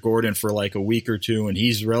lost Eric Gordon for like a week or two, and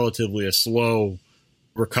he's relatively a slow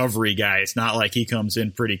recovery guy, it's not like he comes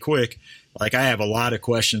in pretty quick. Like, I have a lot of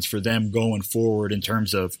questions for them going forward in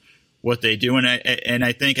terms of what they do. And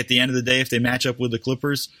I think at the end of the day, if they match up with the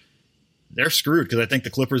Clippers, they're screwed, because I think the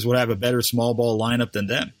Clippers would have a better small ball lineup than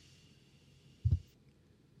them.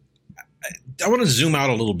 I want to zoom out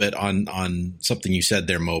a little bit on something you said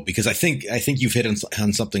there, Mo, because I think you've hit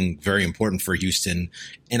on something very important for Houston.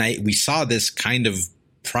 And we saw this kind of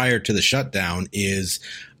prior to the shutdown, is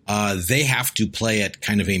they have to play at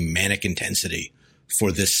kind of a manic intensity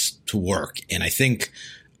for this to work. And I think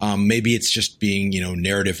maybe it's just being, you know,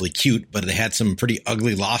 narratively cute, but they had some pretty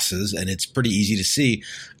ugly losses, and it's pretty easy to see,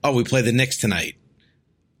 oh, we play the Knicks tonight,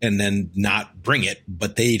 and then not bring it,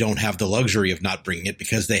 but they don't have the luxury of not bringing it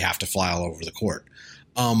because they have to fly all over the court.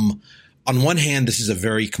 On one hand, this is a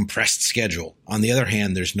very compressed schedule. On the other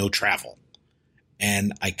hand, there's no travel.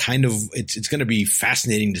 And it's going to be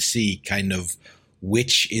fascinating to see kind of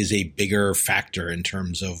which is a bigger factor in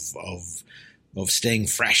terms of staying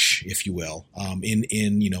fresh, if you will,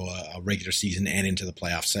 in you know, a regular season and into the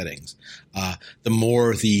playoff settings. The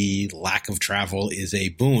more the lack of travel is a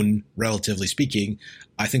boon, relatively speaking,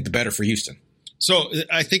 I think the better for Houston. So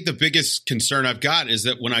I think the biggest concern I've got is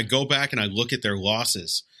that when I go back and I look at their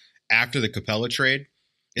losses after the Capella trade,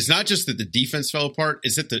 it's not just that the defense fell apart,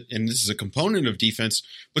 it's that and this is a component of defense,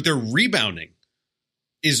 but their rebounding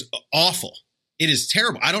is awful. It is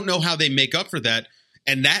terrible. I don't know how they make up for that.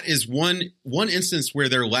 And that is one instance where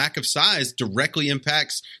their lack of size directly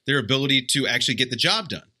impacts their ability to actually get the job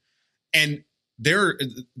done. And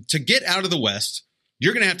to get out of the West,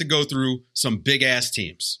 you're going to have to go through some big-ass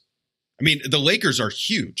teams. I mean, the Lakers are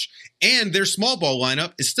huge, and their small ball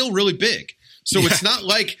lineup is still really big. So it's not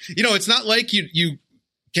like, it's not like you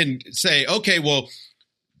can say, okay, well,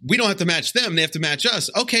 we don't have to match them. They have to match us.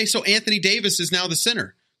 Okay, so Anthony Davis is now the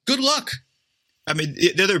center. Good luck. I mean,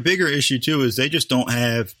 the other bigger issue, too, is they just don't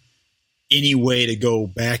have any way to go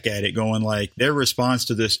back at it, going like their response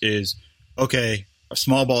to this is, okay, a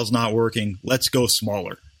small ball's not working. Let's go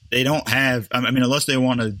smaller. They don't have, I mean, unless they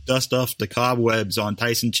want to dust off the cobwebs on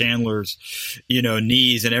Tyson Chandler's,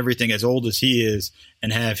 knees and everything as old as he is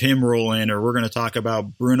and have him roll in, or we're going to talk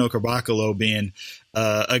about Bruno Caboclo being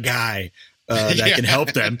a guy that can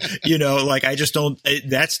help them. I just don't,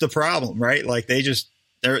 that's the problem, right? Like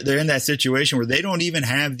they're in that situation where they don't even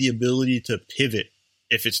have the ability to pivot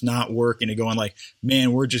if it's not working, and going like,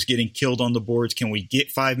 man, we're just getting killed on the boards. Can we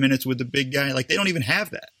get 5 minutes with the big guy? Like they don't even have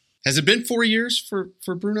that. Has it been 4 years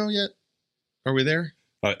for Bruno yet? Are we there?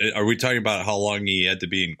 Are we talking about how long he had to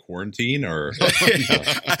be in quarantine, or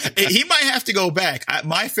he might have to go back?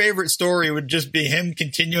 My favorite story would just be him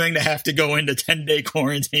continuing to have to go into 10-day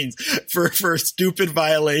quarantines for stupid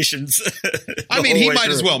violations. I mean, he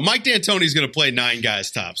might as well. Mike D'Antoni's going to play 9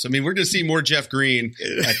 guys tops. I mean, we're going to see more Jeff Green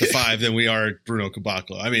at the 5 than we are Bruno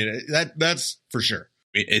Caboclo. I mean, that's for sure.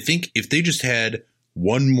 I think if they just had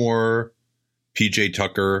one more PJ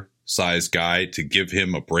Tucker size guy to give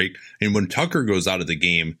him a break. And when Tucker goes out of the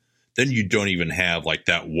game, then you don't even have like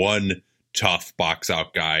that one tough box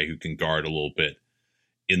out guy who can guard a little bit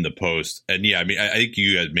in the post. And yeah, I mean, I think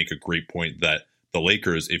you guys make a great point that the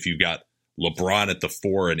Lakers, if you got LeBron at the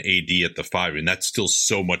 4 and AD at the 5, and that's still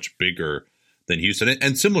so much bigger than Houston.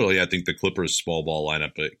 And similarly, I think the Clippers small ball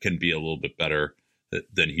lineup can be a little bit better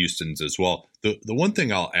than Houston's as well. The one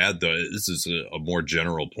thing I'll add, though, this is a more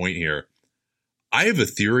general point here. I have a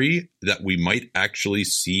theory that we might actually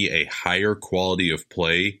see a higher quality of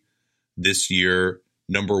play this year.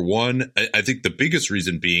 Number one, I think the biggest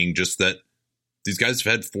reason being just that these guys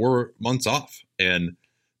have had 4 months off. And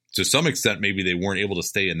to some extent, maybe they weren't able to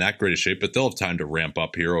stay in that great a shape, but they'll have time to ramp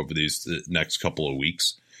up here over these next couple of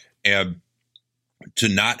weeks. And to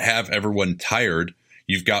not have everyone tired,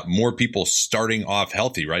 you've got more people starting off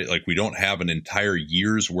healthy, right? Like we don't have an entire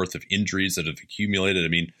year's worth of injuries that have accumulated. I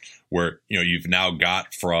mean, where, you've now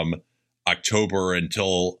got from October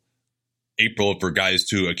until April for guys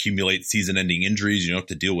to accumulate season-ending injuries. You don't have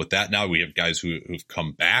to deal with that now. We have guys who've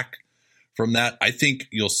come back from that. I think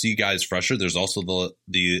you'll see guys fresher. There's also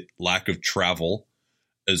the lack of travel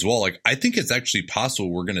as well. Like I think it's actually possible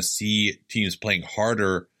we're going to see teams playing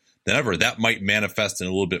harder than ever. That might manifest in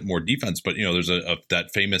a little bit more defense. But, there's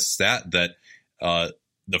that famous stat that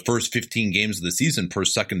the first 15 games of the season per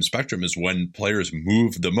second spectrum is when players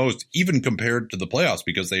move the most, even compared to the playoffs,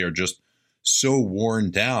 because they are just so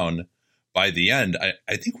worn down by the end.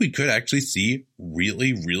 I think we could actually see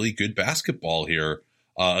really, really good basketball here,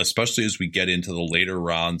 especially as we get into the later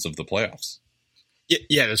rounds of the playoffs.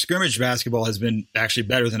 Yeah, the scrimmage basketball has been actually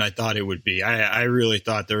better than I thought it would be. I really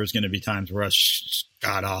thought there was going to be times where it's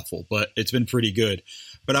god awful, but it's been pretty good.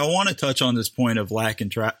 But I want to touch on this point of lack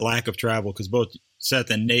of travel, because both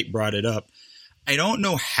Seth and Nate brought it up. I don't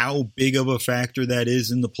know how big of a factor that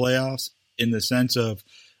is in the playoffs, in the sense of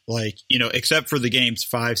except for the games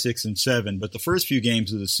 5, 6, and 7, but the first few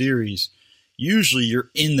games of the series, usually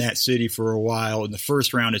you're in that city for a while. In the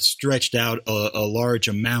first round, it's stretched out a large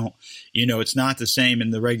amount. It's not the same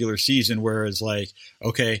in the regular season, whereas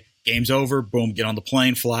okay, game's over, boom, get on the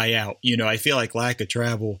plane, fly out. I feel like lack of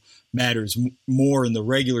travel matters more in the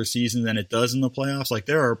regular season than it does in the playoffs. Like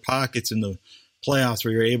there are pockets in the playoffs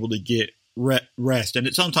where you're able to get rest,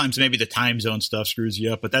 and sometimes maybe the time zone stuff screws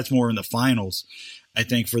you up, but that's more in the finals, I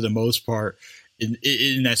think, for the most part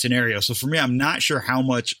in that scenario. So for me, I'm not sure how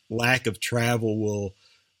much lack of travel will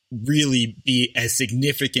really be as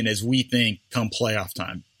significant as we think come playoff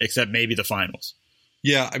time, except maybe the finals.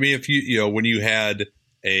 Yeah, I mean, if when you had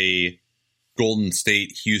a Golden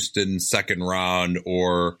State Houston second round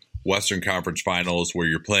or Western Conference Finals where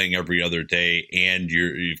you're playing every other day and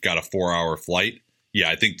you've got a 4-hour flight, yeah,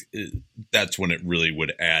 I think that's when it really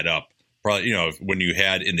would add up. Probably, when you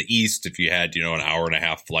had in the East, if you had, an hour and a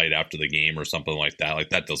half flight after the game or something like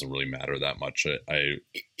that doesn't really matter that much. But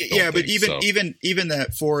even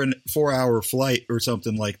that 4-hour flight or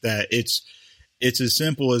something like that, it's as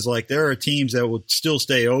simple as there are teams that will still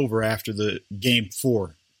stay over after the game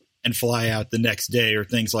 4 and fly out the next day or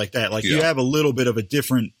things like that. You have a little bit of a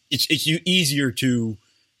different, it's easier to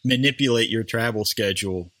manipulate your travel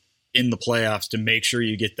schedule in the playoffs to make sure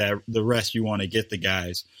you get the rest you want to get the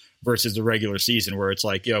guys versus the regular season where it's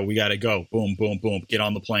like, yo, we got to go, boom, boom, boom, get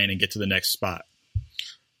on the plane and get to the next spot.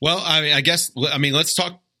 Well, let's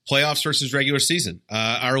talk playoffs versus regular season.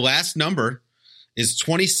 Our last number is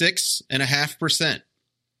 26.5%.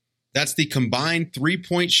 That's the combined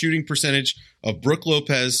 3-point shooting percentage of Brook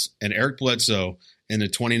Lopez and Eric Bledsoe in the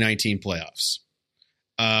 2019 playoffs.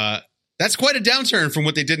 That's quite a downturn from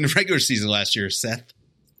what they did in the regular season last year, Seth.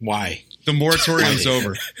 Why? The moratorium's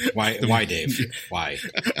over. Why, Dave? Why?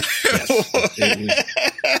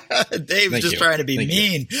 Dave's just trying to be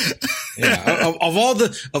mean. Yeah. Of all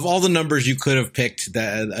the numbers you could have picked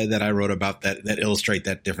that I wrote about that illustrate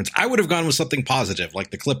that difference, I would have gone with something positive, like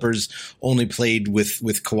the Clippers only played with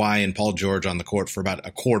Kawhi and Paul George on the court for about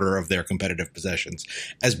a quarter of their competitive possessions,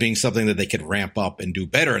 as being something that they could ramp up and do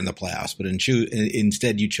better in the playoffs. But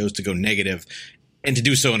instead, you chose to go negative. And to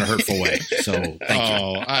do so in a hurtful way. So thank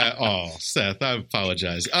you. Seth, I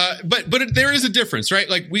apologize. But there is a difference, right?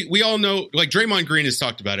 Like we all know, like Draymond Green has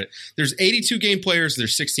talked about it. There's 82 game players.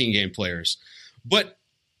 There's 16 game players. But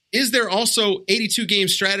is there also 82 game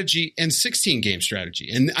strategy and 16 game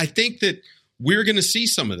strategy? And I think that we're going to see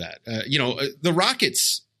some of that. The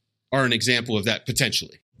Rockets are an example of that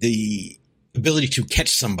potentially. The ability to catch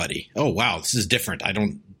somebody. Oh, wow, this is different.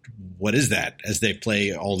 What is that as they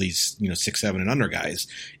play all these, 6, 7 and under guys?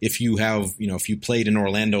 If you played in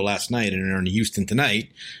Orlando last night and are in Houston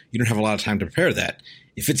tonight, you don't have a lot of time to prepare that.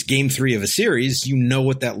 If it's game 3 of a series, you know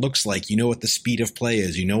what that looks like. You know what the speed of play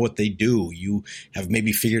is. You know what they do. You have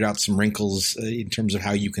maybe figured out some wrinkles in terms of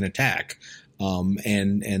how you can attack.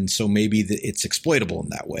 And so maybe it's exploitable in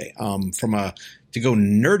that way. To go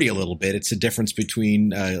nerdy a little bit, it's a difference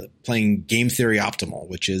between playing game theory optimal,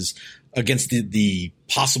 which is against the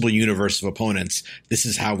possible universe of opponents. This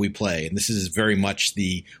is how we play. And this is very much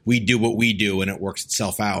the we do what we do and it works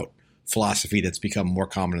itself out philosophy that's become more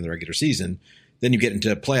common in the regular season. Then you get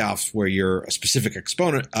into playoffs where you're a specific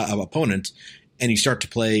opponent and you start to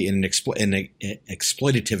play in an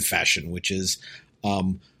exploitative fashion, which is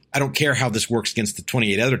I don't care how this works against the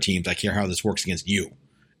 28 other teams. I care how this works against you.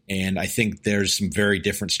 And I think there's some very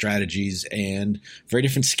different strategies and very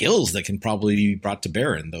different skills that can probably be brought to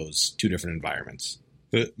bear in those two different environments.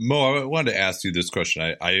 Mo, I wanted to ask you this question.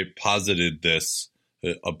 I posited this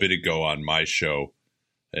a bit ago on my show,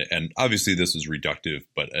 and obviously this is reductive,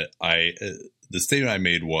 but the statement I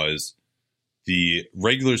made was the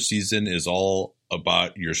regular season is all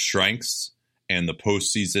about your strengths and the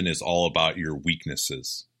postseason is all about your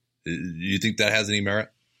weaknesses. Do you think that has any merit?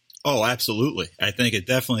 Oh, absolutely. I think it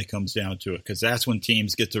definitely comes down to it because that's when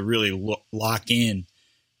teams get to really lock in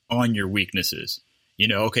on your weaknesses.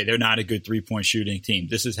 Okay, they're not a good 3-point shooting team.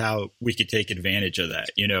 This is how we could take advantage of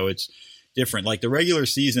that. It's different. Like the regular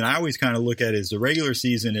season, I always kind of look at it as the regular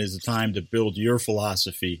season is a time to build your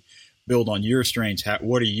philosophy, build on your strengths.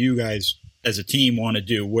 What do you guys as a team want to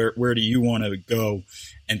do? Where do you want to go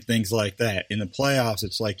and things like that? In the playoffs,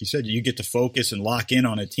 it's like you said, you get to focus and lock in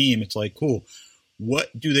on a team. It's like, cool.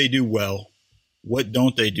 What do they do well? What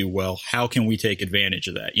don't they do well? How can we take advantage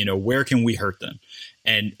of that? Where can we hurt them?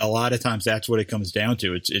 And a lot of times that's what it comes down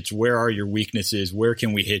to. It's where are your weaknesses? Where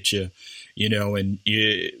can we hit you?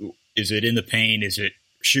 Is it in the paint? Is it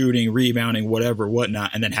shooting, rebounding, whatever,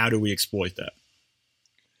 whatnot? And then how do we exploit that?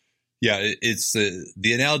 Yeah, it's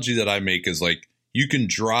the analogy that I make is like you can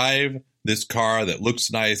drive this car that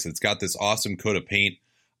looks nice. It's got this awesome coat of paint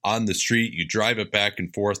on the street. You drive it back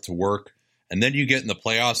and forth to work. And then you get in the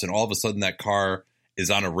playoffs and all of a sudden that car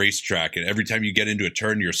is on a racetrack. And every time you get into a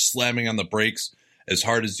turn, you're slamming on the brakes as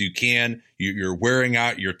hard as you can. You're wearing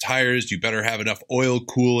out your tires. You better have enough oil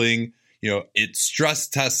cooling. It stress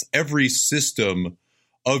tests every system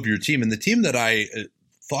of your team. And the team that I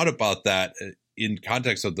thought about that in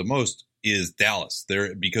context of the most is Dallas.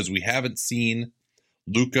 Because we haven't seen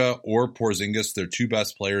Luka or Porzingis, their two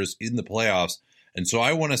best players, in the playoffs. And so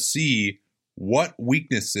I want to see what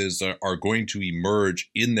weaknesses are going to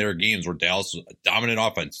emerge in their games where Dallas is a dominant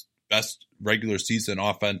offense, best regular season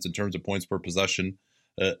offense in terms of points per possession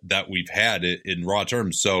that we've had in raw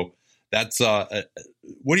terms. So that's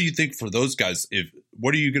what do you think for those guys?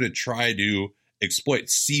 What are you going to try to exploit,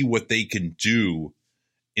 see what they can do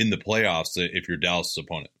in the playoffs if you're Dallas'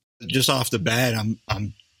 opponent? Just off the bat,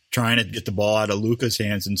 I'm trying to get the ball out of Luka's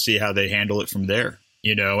hands and see how they handle it from there.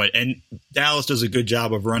 And Dallas does a good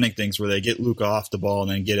job of running things where they get Luka off the ball and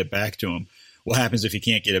then get it back to him. What happens if you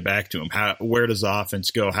can't get it back to him? Where does the offense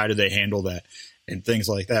go? How do they handle that? And things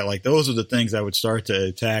like that. Like those are the things I would start to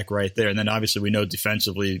attack right there. And then obviously we know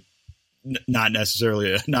defensively, not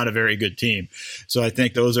a very good team. So I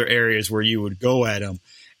think those are areas where you would go at them.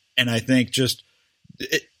 And I think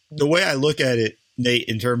the way I look at it, Nate,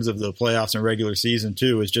 in terms of the playoffs and regular season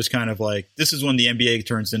too, is just kind of like, this is when the NBA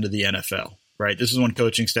turns into the NFL, right? This is when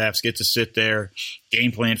coaching staffs get to sit there,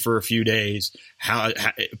 game plan for a few days, how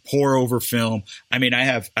pour over film. I mean,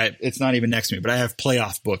 it's not even next to me, but I have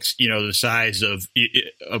playoff books, the size of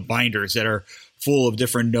binders that are full of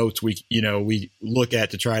different notes we look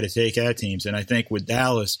at to try to take at teams. And I think with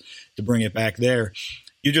Dallas, to bring it back there,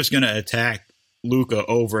 you're just going to attack Luka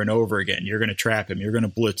over and over again. You're going to trap him. You're going to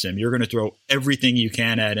blitz him. You're going to throw everything you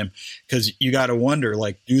can at him, because you got to wonder,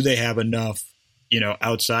 like, do they have enough,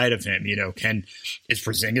 outside of him? Is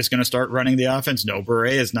Porzingis going to start running the offense? No, Bure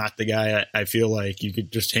is not the guy. I feel like you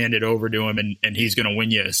could just hand it over to him and he's going to win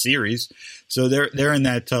you a series. So they're in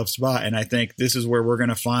that tough spot. And I think this is where we're going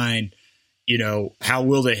to find, how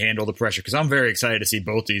will they handle the pressure? Because I'm very excited to see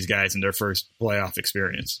both these guys in their first playoff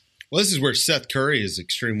experience. Well, this is where Seth Curry is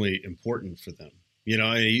extremely important for them.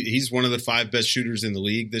 He's one of the 5 best shooters in the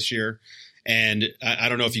league this year. And I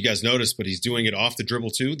don't know if you guys noticed, but he's doing it off the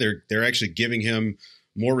dribble too. They're actually giving him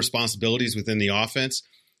more responsibilities within the offense.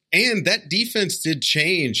 And that defense did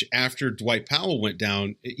change after Dwight Powell went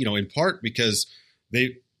down, in part because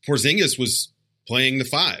Porzingis was playing the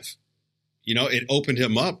 5. It opened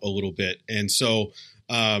him up a little bit. And so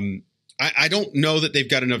I don't know that they've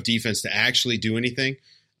got enough defense to actually do anything.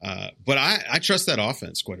 But I trust that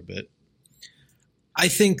offense quite a bit. I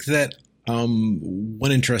think that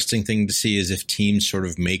one interesting thing to see is if teams sort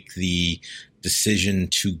of make the decision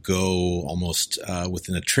to go almost with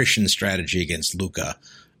an attrition strategy against Luka.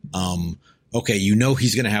 Okay,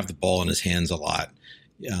 he's going to have the ball in his hands a lot.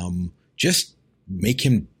 Just make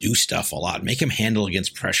him do stuff a lot. Make him handle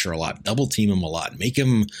against pressure a lot. Double team him a lot. Make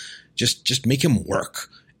him just make him work.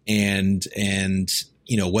 And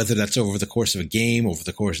whether that's over the course of a game, over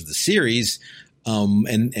the course of the series,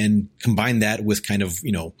 and combine that with kind of,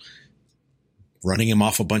 running him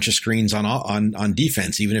off a bunch of screens on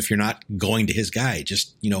defense, even if you're not going to his guy,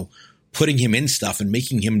 just, putting him in stuff and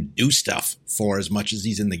making him do stuff for as much as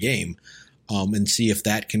he's in the game, and see if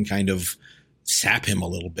that can kind of sap him a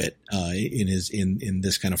little bit in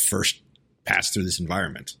this kind of first pass through this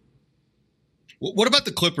environment. What about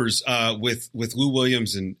the Clippers with Lou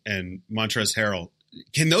Williams and Montrezl Harrell?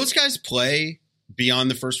 Can those guys play beyond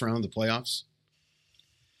the first round of the playoffs?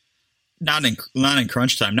 Not in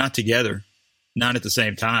crunch time, not together, not at the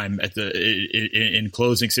same time. In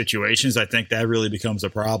closing situations, I think that really becomes a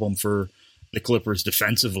problem for the Clippers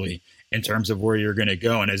defensively in terms of where you're going to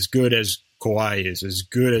go. And as good as Kawhi is, as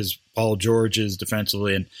good as Paul George is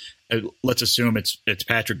defensively, and let's assume it's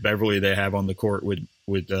Patrick Beverley they have on the court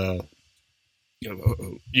with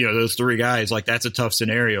those 3 guys, like, that's a tough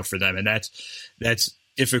scenario for them. And that's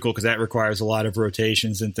difficult because that requires a lot of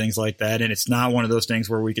rotations and things like that. And it's not one of those things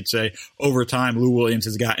where we could say over time Lou Williams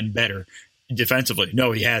has gotten better defensively.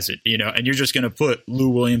 No, he hasn't, and you're just going to put Lou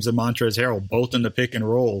Williams and Montrezl Harrell both in the pick and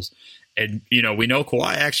rolls. And, we know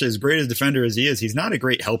Kawhi, actually, as great as defender as he is, he's not a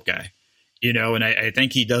great help guy, and I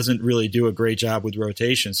think he doesn't really do a great job with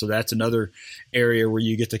rotation. So that's another area where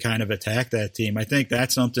you get to kind of attack that team. I think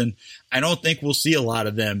that's something I don't think we'll see a lot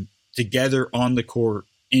of them together on the court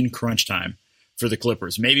in crunch time for the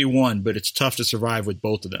Clippers. Maybe one, but it's tough to survive with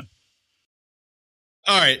both of them.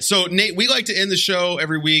 All right. So, Nate, we like to end the show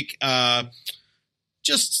every week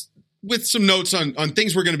just with some notes on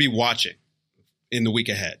things we're going to be watching in the week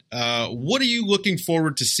ahead. What are you looking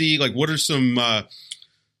forward to see? Like, what are some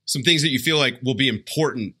things that you feel like will be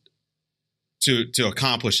important to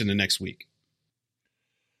accomplish in the next week?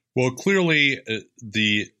 Well, clearly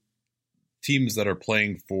the teams that are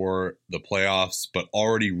playing for the playoffs, but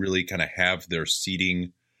already really kind of have their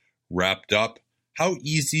seeding wrapped up, how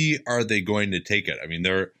easy are they going to take it? I mean,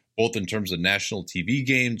 they're both in terms of national TV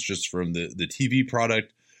games, just from the TV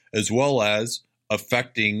product, as well as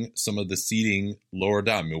affecting some of the seeding lower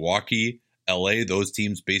down. Milwaukee, LA, those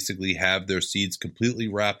teams basically have their seeds completely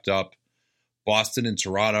wrapped up. Boston and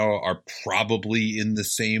Toronto are probably in the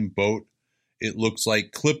same boat. It looks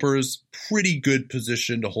like Clippers, pretty good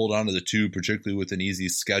position to hold on to the 2, particularly with an easy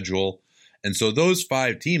schedule. And so those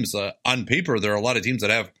 5 teams, on paper, there are a lot of teams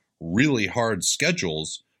that have really hard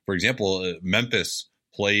schedules. For example, Memphis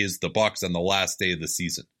plays the Bucks on the last day of the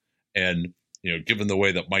season. And, given the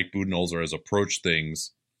way that Mike Budenholzer has approached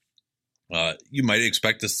things, you might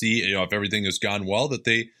expect to see, if everything has gone well, that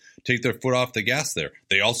they take their foot off the gas there.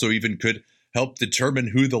 They also even could help determine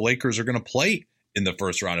who the Lakers are going to play in the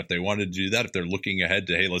first round if they wanted to do that. If they're looking ahead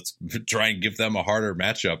to, hey, let's try and give them a harder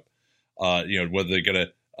matchup, whether they're going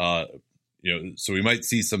to, so we might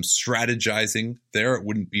see some strategizing there. It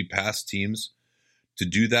wouldn't be past teams to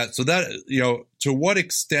do that. So that, to what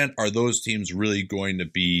extent are those teams really going to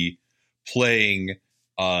be playing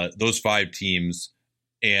those 5 teams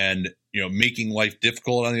and, making life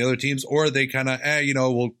difficult on the other teams? Or are they kind of,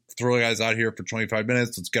 we'll throw guys out here for 25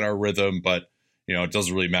 minutes. Let's get our rhythm. But, it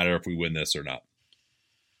doesn't really matter if we win this or not.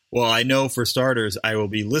 Well, I know for starters, I will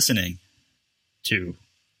be listening to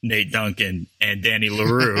Nate Duncan and Danny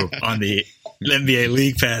LaRue on the NBA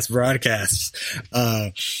League Pass broadcasts.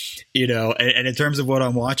 And in terms of what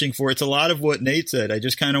I'm watching for, it's a lot of what Nate said. I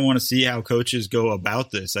just kind of want to see how coaches go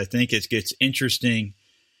about this. I think it gets interesting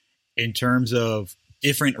in terms of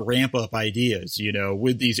different ramp up ideas.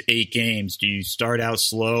 With these 8 games, do you start out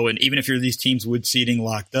slow? And even if you're these teams with seeding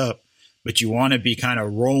locked up, but you want to be kind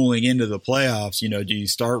of rolling into the playoffs, do you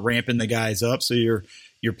start ramping the guys up so you're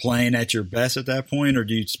playing at your best at that point, or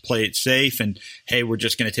do you just play it safe and, hey, we're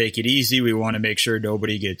just going to take it easy. We want to make sure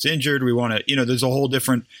nobody gets injured. We want to, there's a whole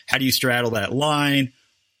different, how do you straddle that line?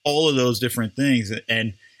 All of those different things.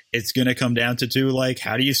 And it's going to come down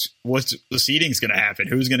to what's the seeding's going to happen?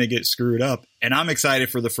 Who's going to get screwed up? And I'm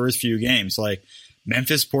excited for the first few games, like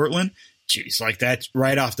Memphis, Portland. Geez, that's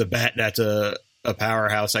right off the bat. That's a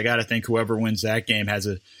powerhouse. I got to think whoever wins that game has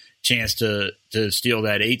a chance to steal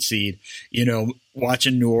that 8 seed.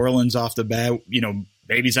 Watching New Orleans off the bat,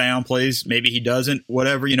 maybe Zion plays, maybe he doesn't,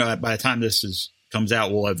 whatever. By the time this comes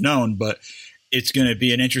out, we'll have known, but it's going to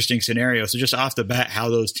be an interesting scenario. So just off the bat, how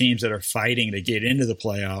those teams that are fighting to get into the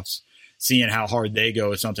playoffs, seeing how hard they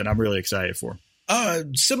go is something I'm really excited for.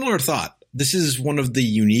 Similar thought. This is one of the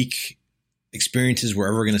unique experiences we're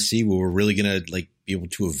ever going to see where we're really going to be able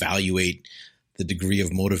to evaluate the degree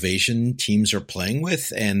of motivation teams are playing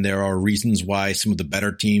with. And there are reasons why some of the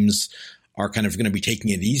better teams are kind of going to be taking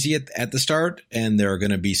it easy at the start. And there are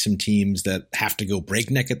going to be some teams that have to go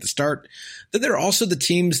breakneck at the start. Then there are also the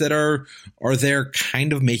teams that are there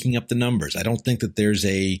kind of making up the numbers. I don't think that there's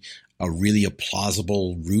a really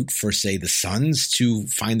plausible route for, say, the Suns to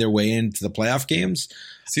find their way into the playoff games.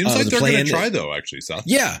 Seems like they're going to try, though, actually, Seth.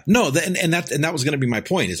 Yeah, no, and that was going to be my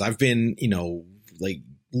point. Is I've been,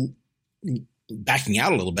 backing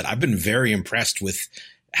out a little bit. I've been very impressed with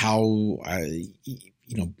how,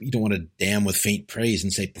 you don't want to damn with faint praise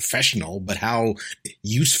and say professional, but how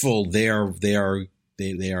useful they are,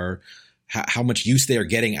 how much use they are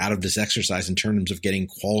getting out of this exercise in terms of getting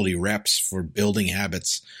quality reps for building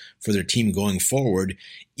habits for their team going forward,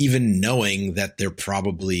 even knowing that they're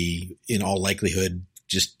probably in all likelihood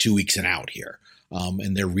just 2 weeks and out here.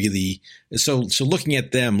 And they're really so looking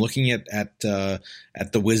at them, looking at the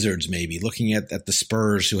Wizards, maybe looking at the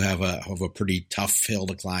Spurs, who have a pretty tough hill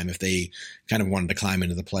to climb if they kind of wanted to climb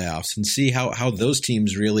into the playoffs, and see how those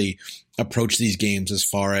teams really approach these games as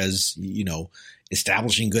far as,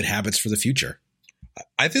 establishing good habits for the future.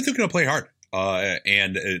 I think they're going to play hard.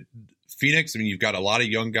 And Phoenix, you've got a lot of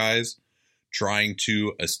young guys trying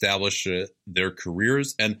to establish their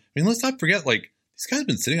careers. And let's not forget, these guys have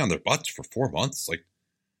been sitting on their butts for 4 months.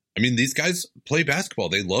 These guys play basketball.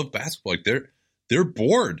 They love basketball. They're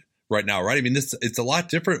bored right now, right? It's a lot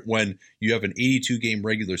different when you have an 82-game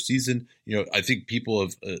regular season. I think people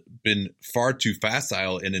have been far too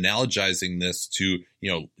facile in analogizing this to,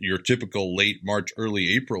 your typical late March,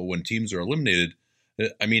 early April when teams are eliminated.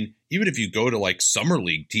 Even if you go to summer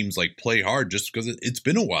league, teams play hard just because it's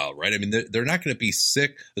been a while, right? They're not going to be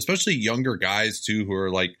sick, especially younger guys too, who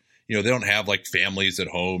are they don't have families at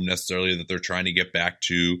home necessarily that they're trying to get back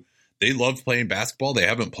to. They love playing basketball. They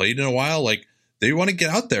haven't played in a while. They want to get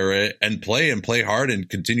out there and play hard and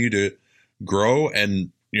continue to grow.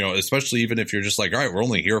 And, especially even if you're just all right, we're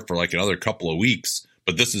only here for another couple of weeks,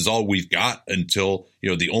 but this is all we've got until,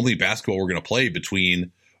 the only basketball we're going to play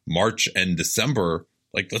between March and December.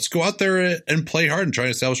 Let's go out there and play hard and try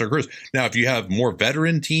to establish our careers. Now, if you have more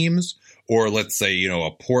veteran teams, or let's say,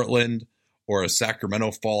 a Portland or a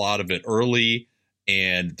Sacramento fall out of it early,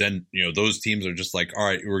 and then, those teams are just all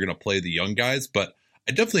right, we're going to play the young guys. But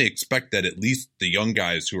I definitely expect that at least the young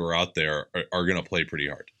guys who are out there are going to play pretty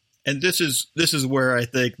hard. And this is where I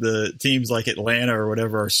think the teams like Atlanta or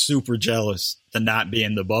whatever are super jealous to not be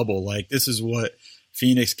in the bubble. This is what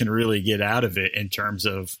Phoenix can really get out of it in terms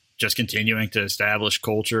of just continuing to establish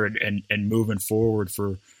culture and moving forward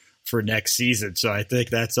for next season. So I think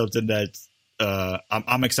that's something that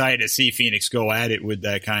I'm excited to see Phoenix go at it with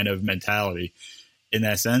that kind of mentality in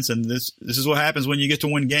that sense. And this is what happens when you get to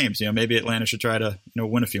win games. Maybe Atlanta should try to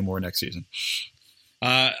win a few more next season.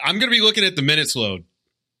 I'm going to be looking at the minutes load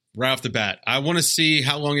right off the bat. I want to see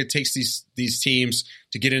how long it takes these teams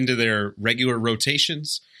to get into their regular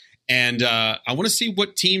rotations. And I want to see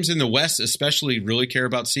what teams in the West especially really care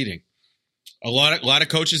about seeding. A lot of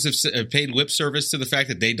coaches have paid lip service to the fact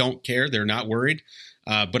that they don't care. They're not worried.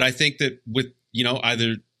 But I think that with,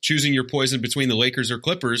 either choosing your poison between the Lakers or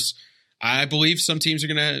Clippers, I believe some teams are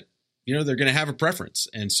going to, they're going to have a preference.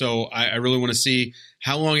 And so I really want to see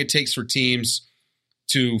how long it takes for teams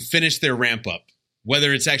to finish their ramp up.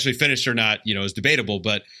 Whether it's actually finished or not, is debatable.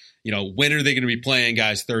 But, when are they going to be playing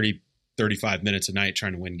guys 30, 35 minutes a night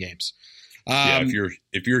trying to win games?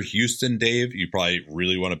 If you're Houston, Dave, you probably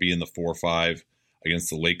really want to be in the 4-5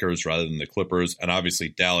 against the Lakers rather than the Clippers. And obviously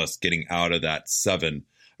Dallas getting out of that 7.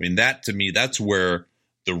 I mean, that to me, that's where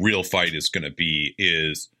the real fight is going to be,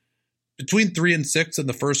 is between 3 and 6 in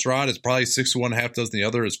the first round. It's probably 6 to 1, half dozen the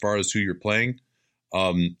other as far as who you're playing.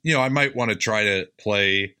 I might want to try to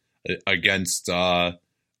play against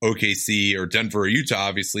OKC or Denver or Utah,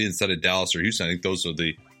 obviously, instead of Dallas or Houston. I think those are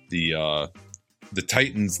the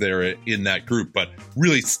Titans there in that group, but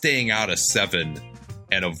really staying out of 7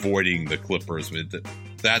 and avoiding the Clippers. I mean,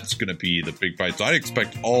 that's going to be the big fight. So I'd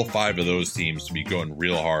expect all 5 of those teams to be going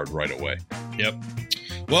real hard right away. Yep.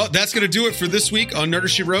 Well, that's going to do it for this week on Nerser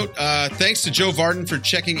She Wrote. Thanks to Joe Vardon for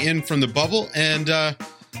checking in from the bubble. And, I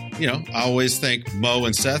always thank Mo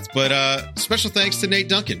and Seth, but special thanks to Nate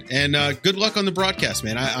Duncan. And good luck on the broadcast,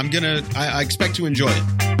 man. I expect to enjoy it.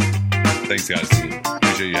 Thanks, guys.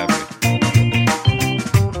 Appreciate you having me.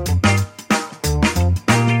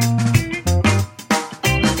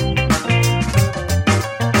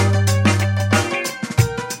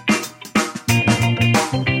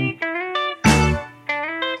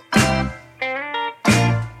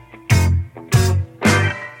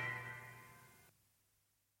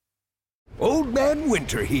 Old Man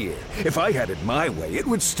Winter here. If I had it my way, it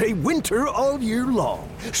would stay winter all year long.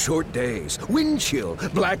 Short days, wind chill,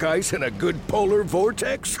 black ice, and a good polar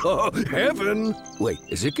vortex. Oh, heaven. Wait,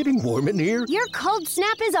 is it getting warm in here? Your cold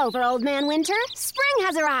snap is over, Old Man Winter. Spring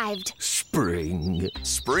has arrived. Spring.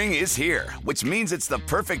 Spring is here, which means it's the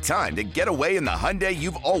perfect time to get away in the Hyundai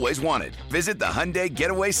you've always wanted. Visit the Hyundai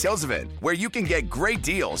Getaway Sales Event, where you can get great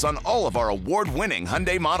deals on all of our award-winning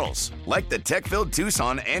Hyundai models, like the tech-filled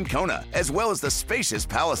Tucson and Kona, as well as the spacious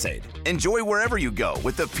Palisade. Enjoy wherever you go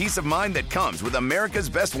with the peace of mind that comes with America's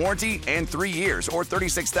best warranty and 3 years or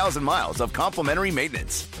 36,000 miles of complimentary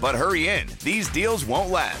maintenance. But hurry in, these deals won't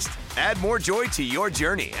last. Add more joy to your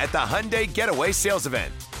journey at the Hyundai Getaway Sales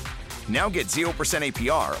Event. Now get 0%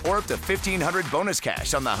 APR or up to $1,500 bonus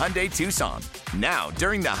cash on the Hyundai Tucson. Now,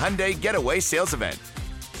 during the Hyundai Getaway Sales Event.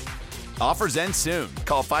 Offers end soon.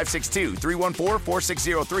 Call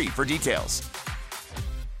 562-314-4603 for details.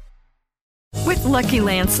 With Lucky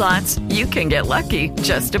Land Slots, you can get lucky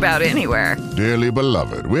just about anywhere. Dearly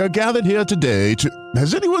beloved, we are gathered here today to...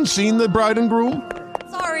 Has anyone seen the bride and groom?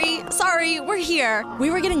 Sorry, we're here.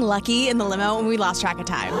 We were getting lucky in the limo and we lost track of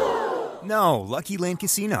time. No, Lucky Land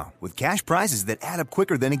Casino, with cash prizes that add up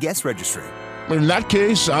quicker than a guest registry. In that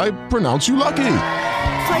case, I pronounce you lucky.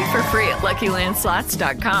 Play for free at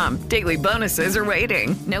LuckyLandSlots.com. Daily bonuses are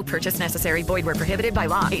waiting. No purchase necessary. Void where prohibited by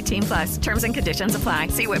law. 18+. Terms and conditions apply.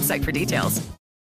 See website for details.